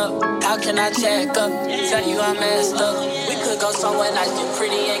 check up. How can I check up? Tell you I messed up. We could go somewhere nice, get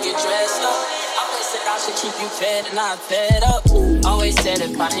pretty and get dressed up. Always said I should keep you fed and I'm fed up. Always said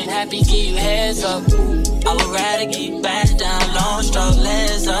if I ain't happy, give you heads up. I would rather get you back down, long stroke,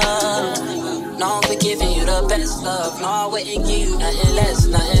 legs up. No, I'm forgiving you the best love. No, I wouldn't give you nothing less,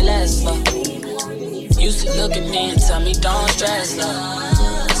 love. Used to look at me and tell me don't stress,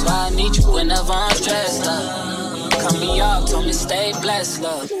 love. That's why I need you whenever I'm stressed, love. Cut me off, told me stay blessed,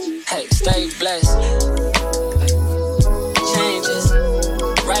 love. Hey, stay blessed. Changes.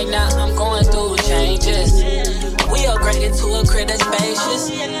 Right now I'm going through changes. We upgrade upgraded to a crib that's spacious.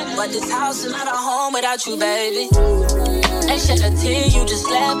 But this house is not a home without you, baby. Ain't shed a tear, you just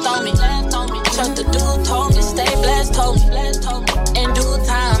laughed on me. Chuck the dude told me, stay blessed, told me. In due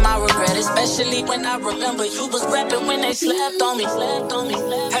time, I regret, especially when I remember you was rapping when they slept on me.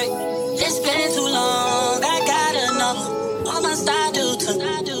 Hey, it's been too long, I gotta know what must I do to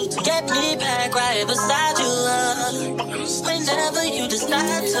get me back right beside you? Whenever you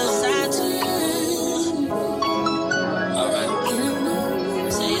decide to. Alright.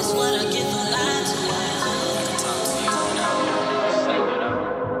 Say it's what I give a lie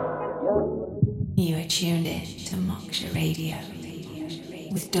to. You are tuned in to Moksha Radio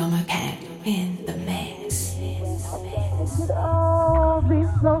with DOMOKEN in the mix. All be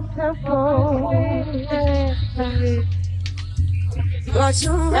so simple, but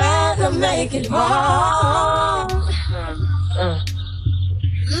you'd rather make it hard.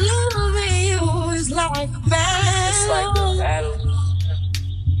 Loving you is like a battle,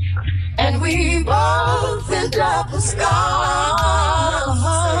 and we both end up with scars.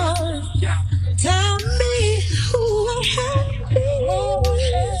 Tell me who I have been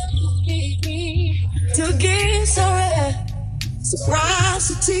to give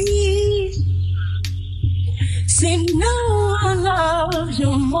reciprocity. See, no one loves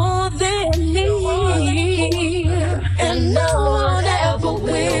you more than me, and no one ever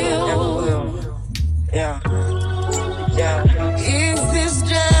will. Yeah. Is this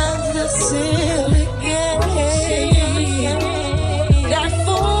just a silly game that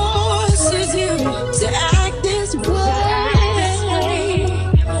forces you to act this way?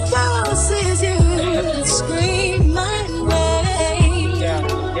 Forces you to scream my name,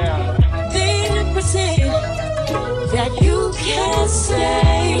 then pretend that you can't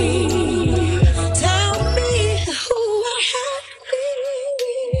stay. Tell me who I have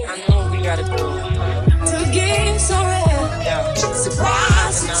been. I know we gotta do to give some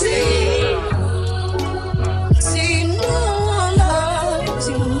reciprocity. See, no one loves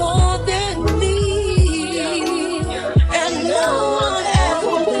you more than me, and no one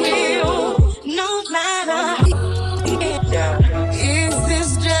ever will, no matter. Is this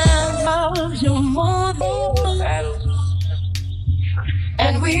just love you more than?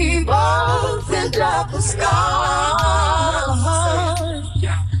 And we both end up with scars.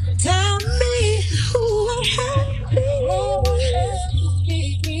 Tell me who I have been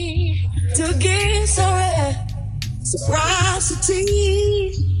to give some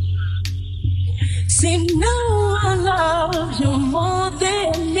reciprocity. See, no one loves you more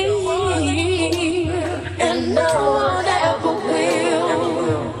than me, and no one ever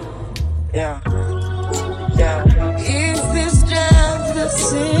will. Is this just a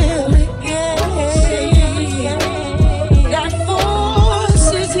silly game that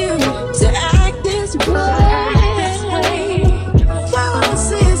forces you to act this way?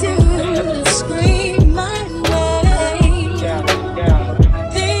 Forces you to scream my name,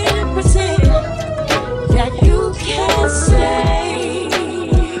 then pretend that you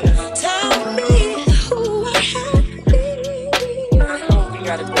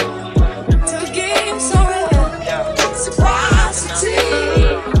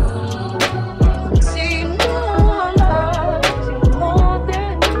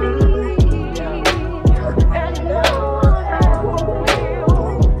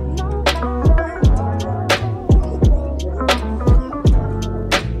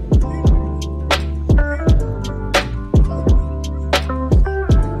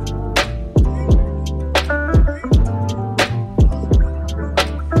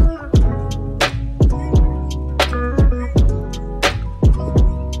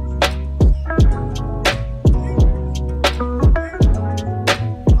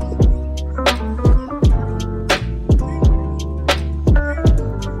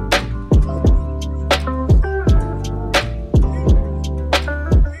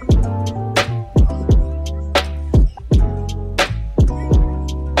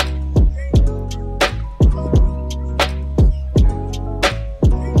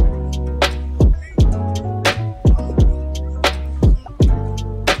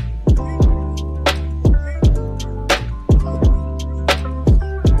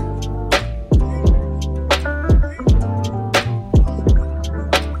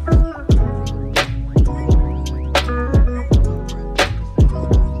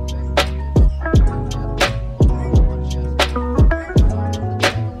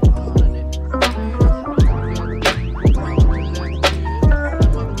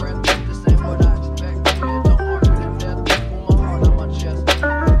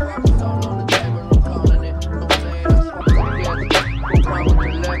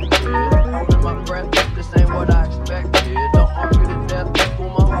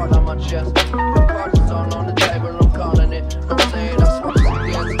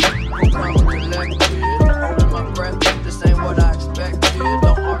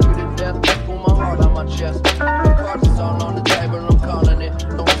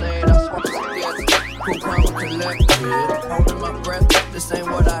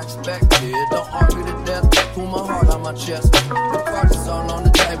chest. The cards is all on the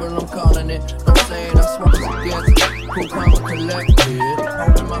table, I'm calling it. Don't say it, I smoke it together. Cool, calm, and collected.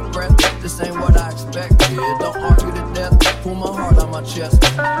 Holding my breath, this ain't what I expected. Don't argue to death, pull my heart on my chest.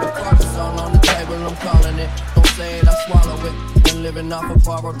 The cards is all on the table, I'm calling it. Don't say it, I swallow it. Been living off of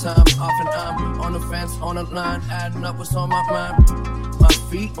borrowed time, often I'm on the fence, on the line, adding up what's on my mind. My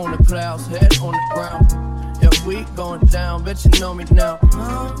feet on the clouds, head on the ground. If we going down, bet you know me now.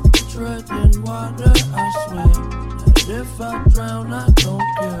 I'm treading water, I swear. And if I drown, I don't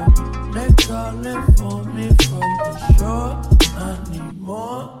care. They calling for me from the shore. I need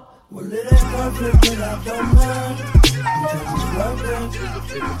more. Well, it ain't perfect, but I don't mind. Because it's working.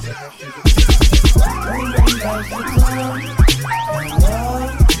 Don't let that's the time.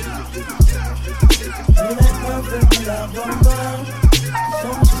 It ain't perfect, but I don't mind. So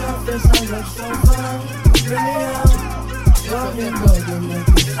much surface, I look so fine.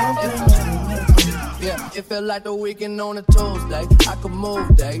 Yeah, it feel like the weekend on a Tuesday. I could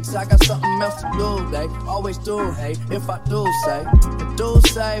move dates, I got something else to do, they always do, hey, if I do say. I do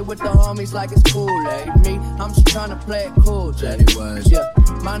say with the homies like it's Kool-Aid. Me, I'm just trying to play it cool, J. Anyways, yeah,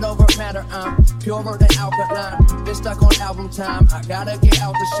 mind over matter, I'm purer than alkaline. Been stuck on album time, I gotta get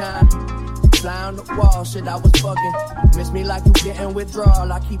out to shine. Fly on the wall, shit, I was bugging. Miss me like you getting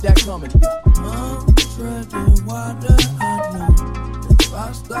withdrawal, I keep that coming. I'm treading water, I know. If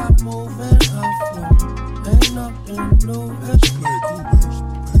I stop moving, I flow. Ain't nothing new, it's cool.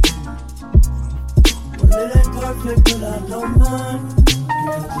 Well, it ain't perfect, but I don't mind.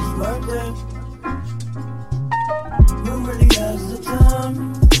 Because it's worth it. Who really has the time?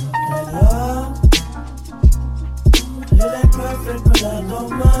 And it ain't perfect, but I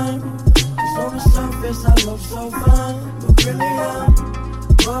don't mind. On the surface, I look so fine, but really I'm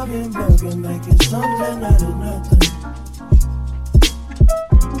bugging, making something out of nothing.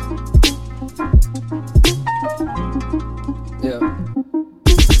 Yeah.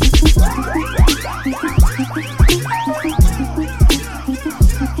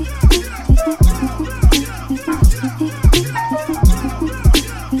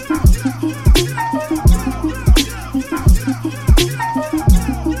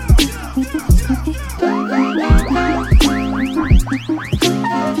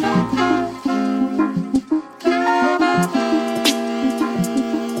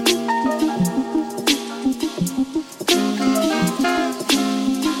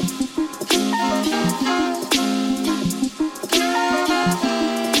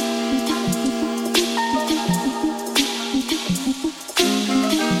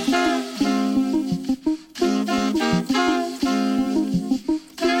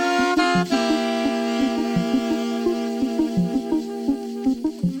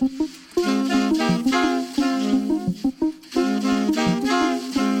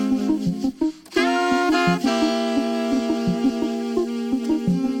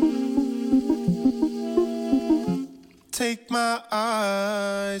 Take my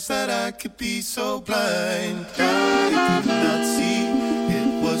eyes that I could be so blind. I could not see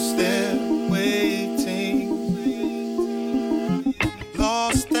it was there waiting.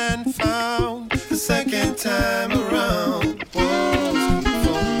 Lost and found the second time around was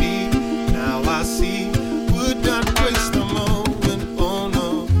for me. Now I see, would not waste a moment. Oh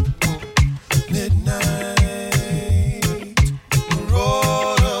no, midnight.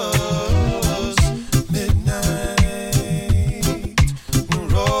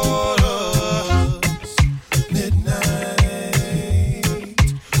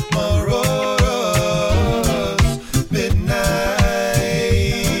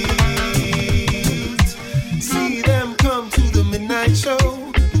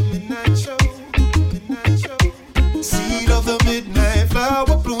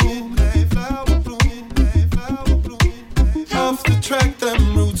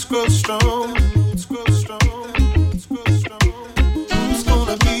 Grow strong. Who's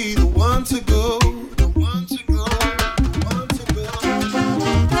gonna be the one to go?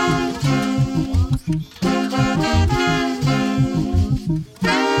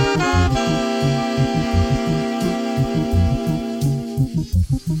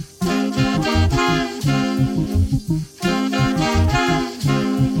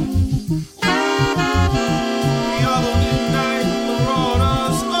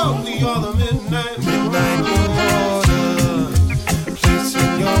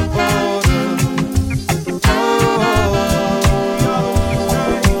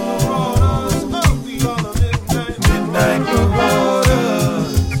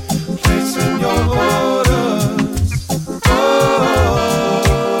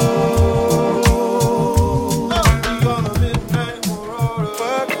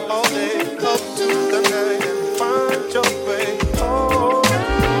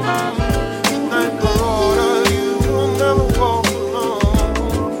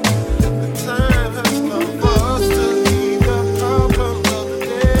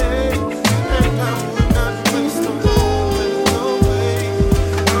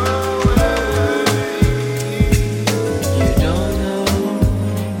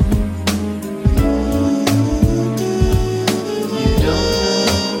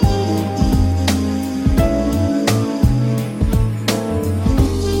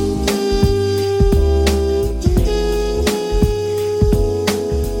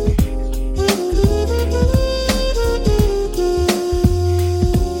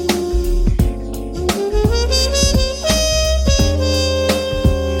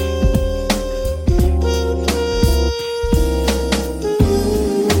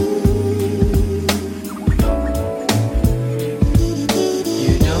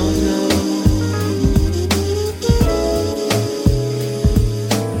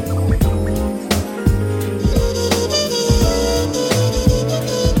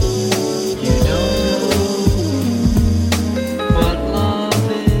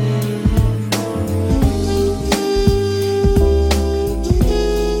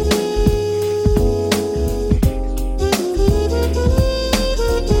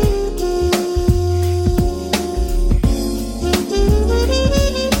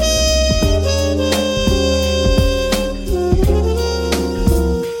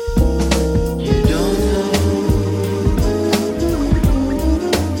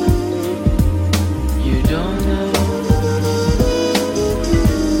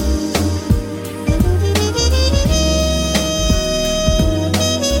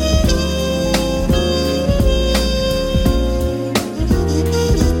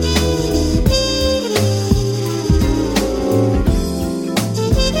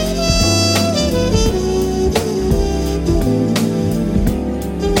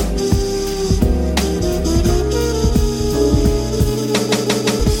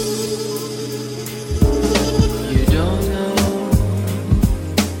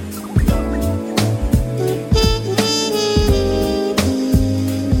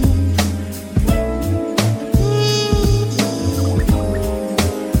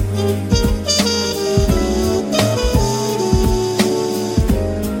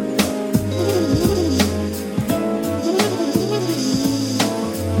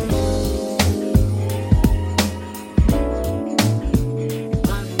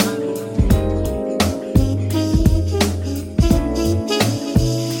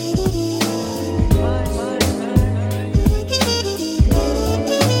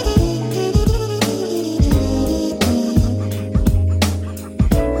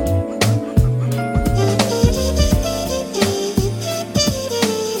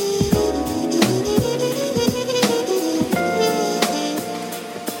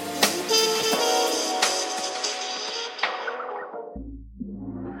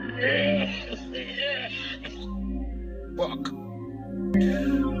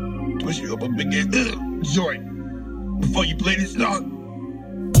 joint before you play this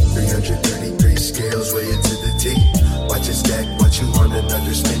song. 333 scales way into the T. Watch it stack, watch you on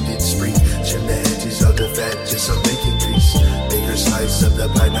another spending spree. Trim the edges of the fat, just some bacon grease. Bigger slice of the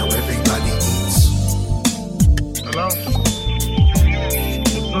pie, now everybody eats. Hello?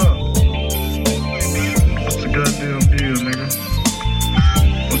 What's up? What's the goddamn deal, nigga?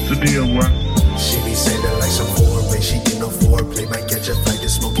 What's the deal, boy? She be saying that like some four-way, she get no foreplay. Might catch a flight to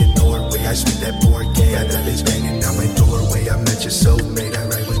smoke in Norway. I spit that 4K, I got this banging down my doorway. I met your soulmate, I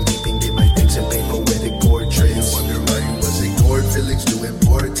write with deep and get my things in paint poetic portraits. Wonder why you was ignored, feelings too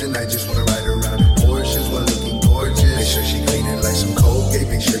important. I just wanna ride around in Porsches while looking gorgeous. Make sure she cleaning like some Colgate,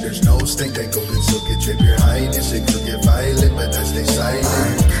 make sure there's no stink. That golden silk can trip your highness. It could get violent, but I stay silent.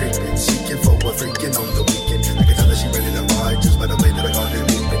 I'm creeping, seeking for a freaking on the weekend. I can tell that she ready to ride just by the way that I called her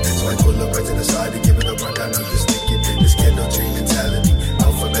beeping. So I pull up right to the side and give it a rundown. I'm just thinking, this candle tree mentality,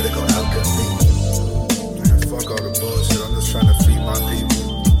 alphabetical alchemy. Man, fuck all the bullshit, I'm just trying to feed my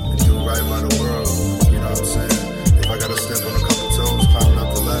people and do right by the world. You know what I'm saying? If I gotta step on a couple toes, climbing up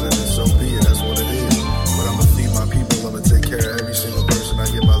the ladder, then so be it, that's what it is. But I'ma feed my people, I'ma take care of every single person I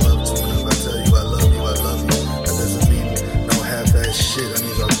give my love to. And if I tell you I love you, I love you. That doesn't mean no half-ass shit. I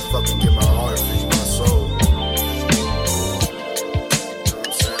need y'all to fucking get my heart, feed my soul.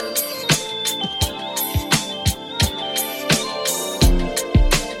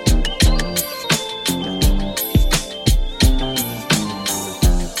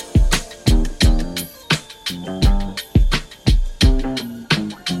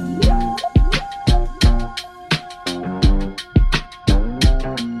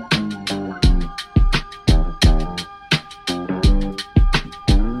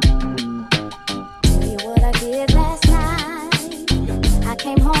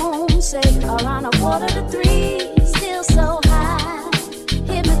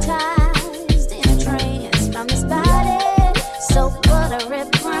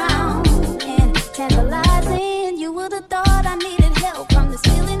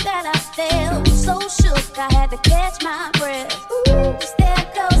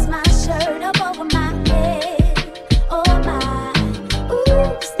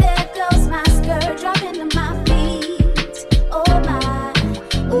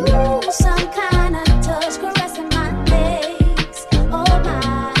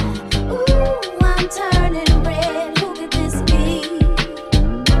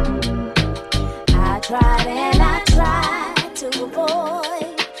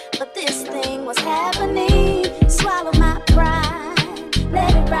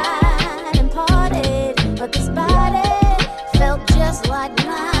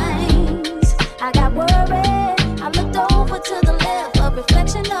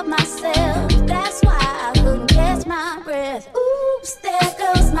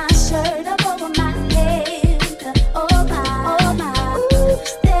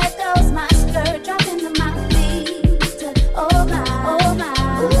 My skirt dropping to my feet.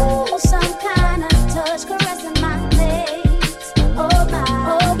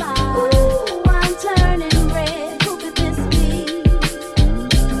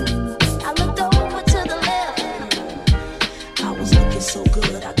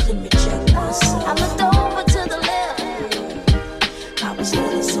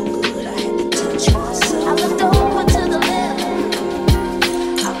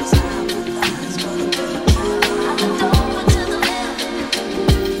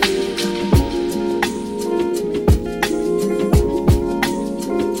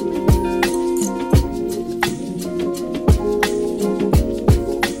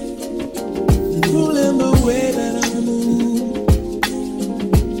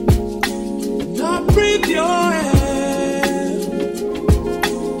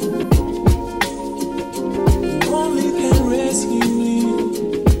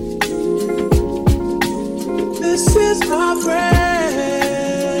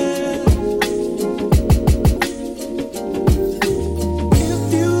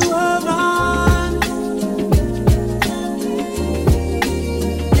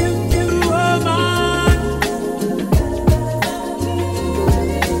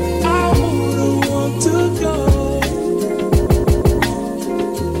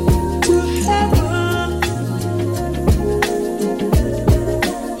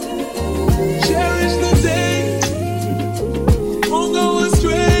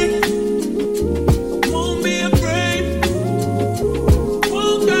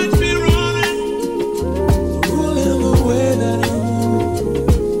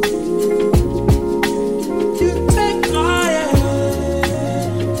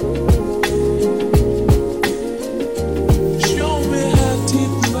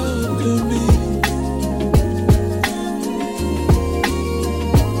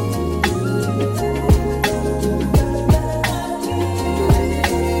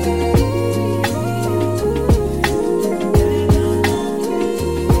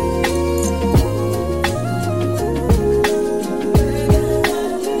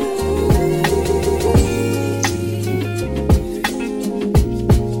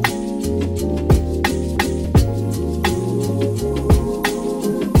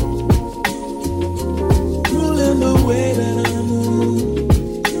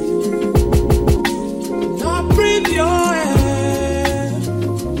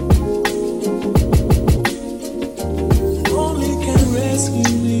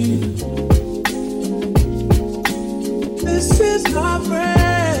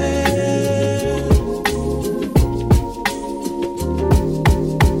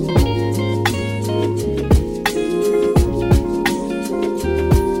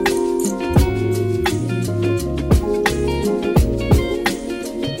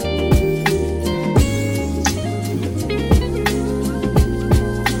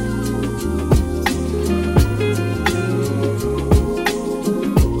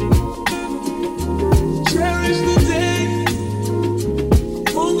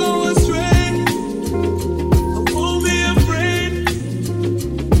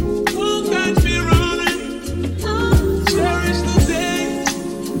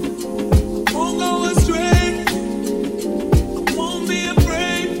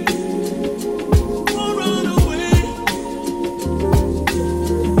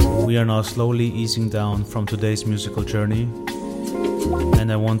 are now slowly easing down from today's musical journey,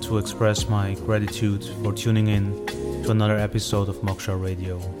 and I want to express my gratitude for tuning in to another episode of Moksha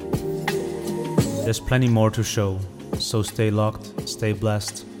Radio. There's plenty more to show, so stay locked, stay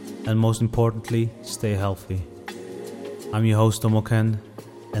blessed, and most importantly, stay healthy. I'm your host DOMOKEN,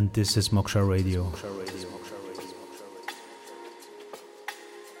 and this is Moksha Radio.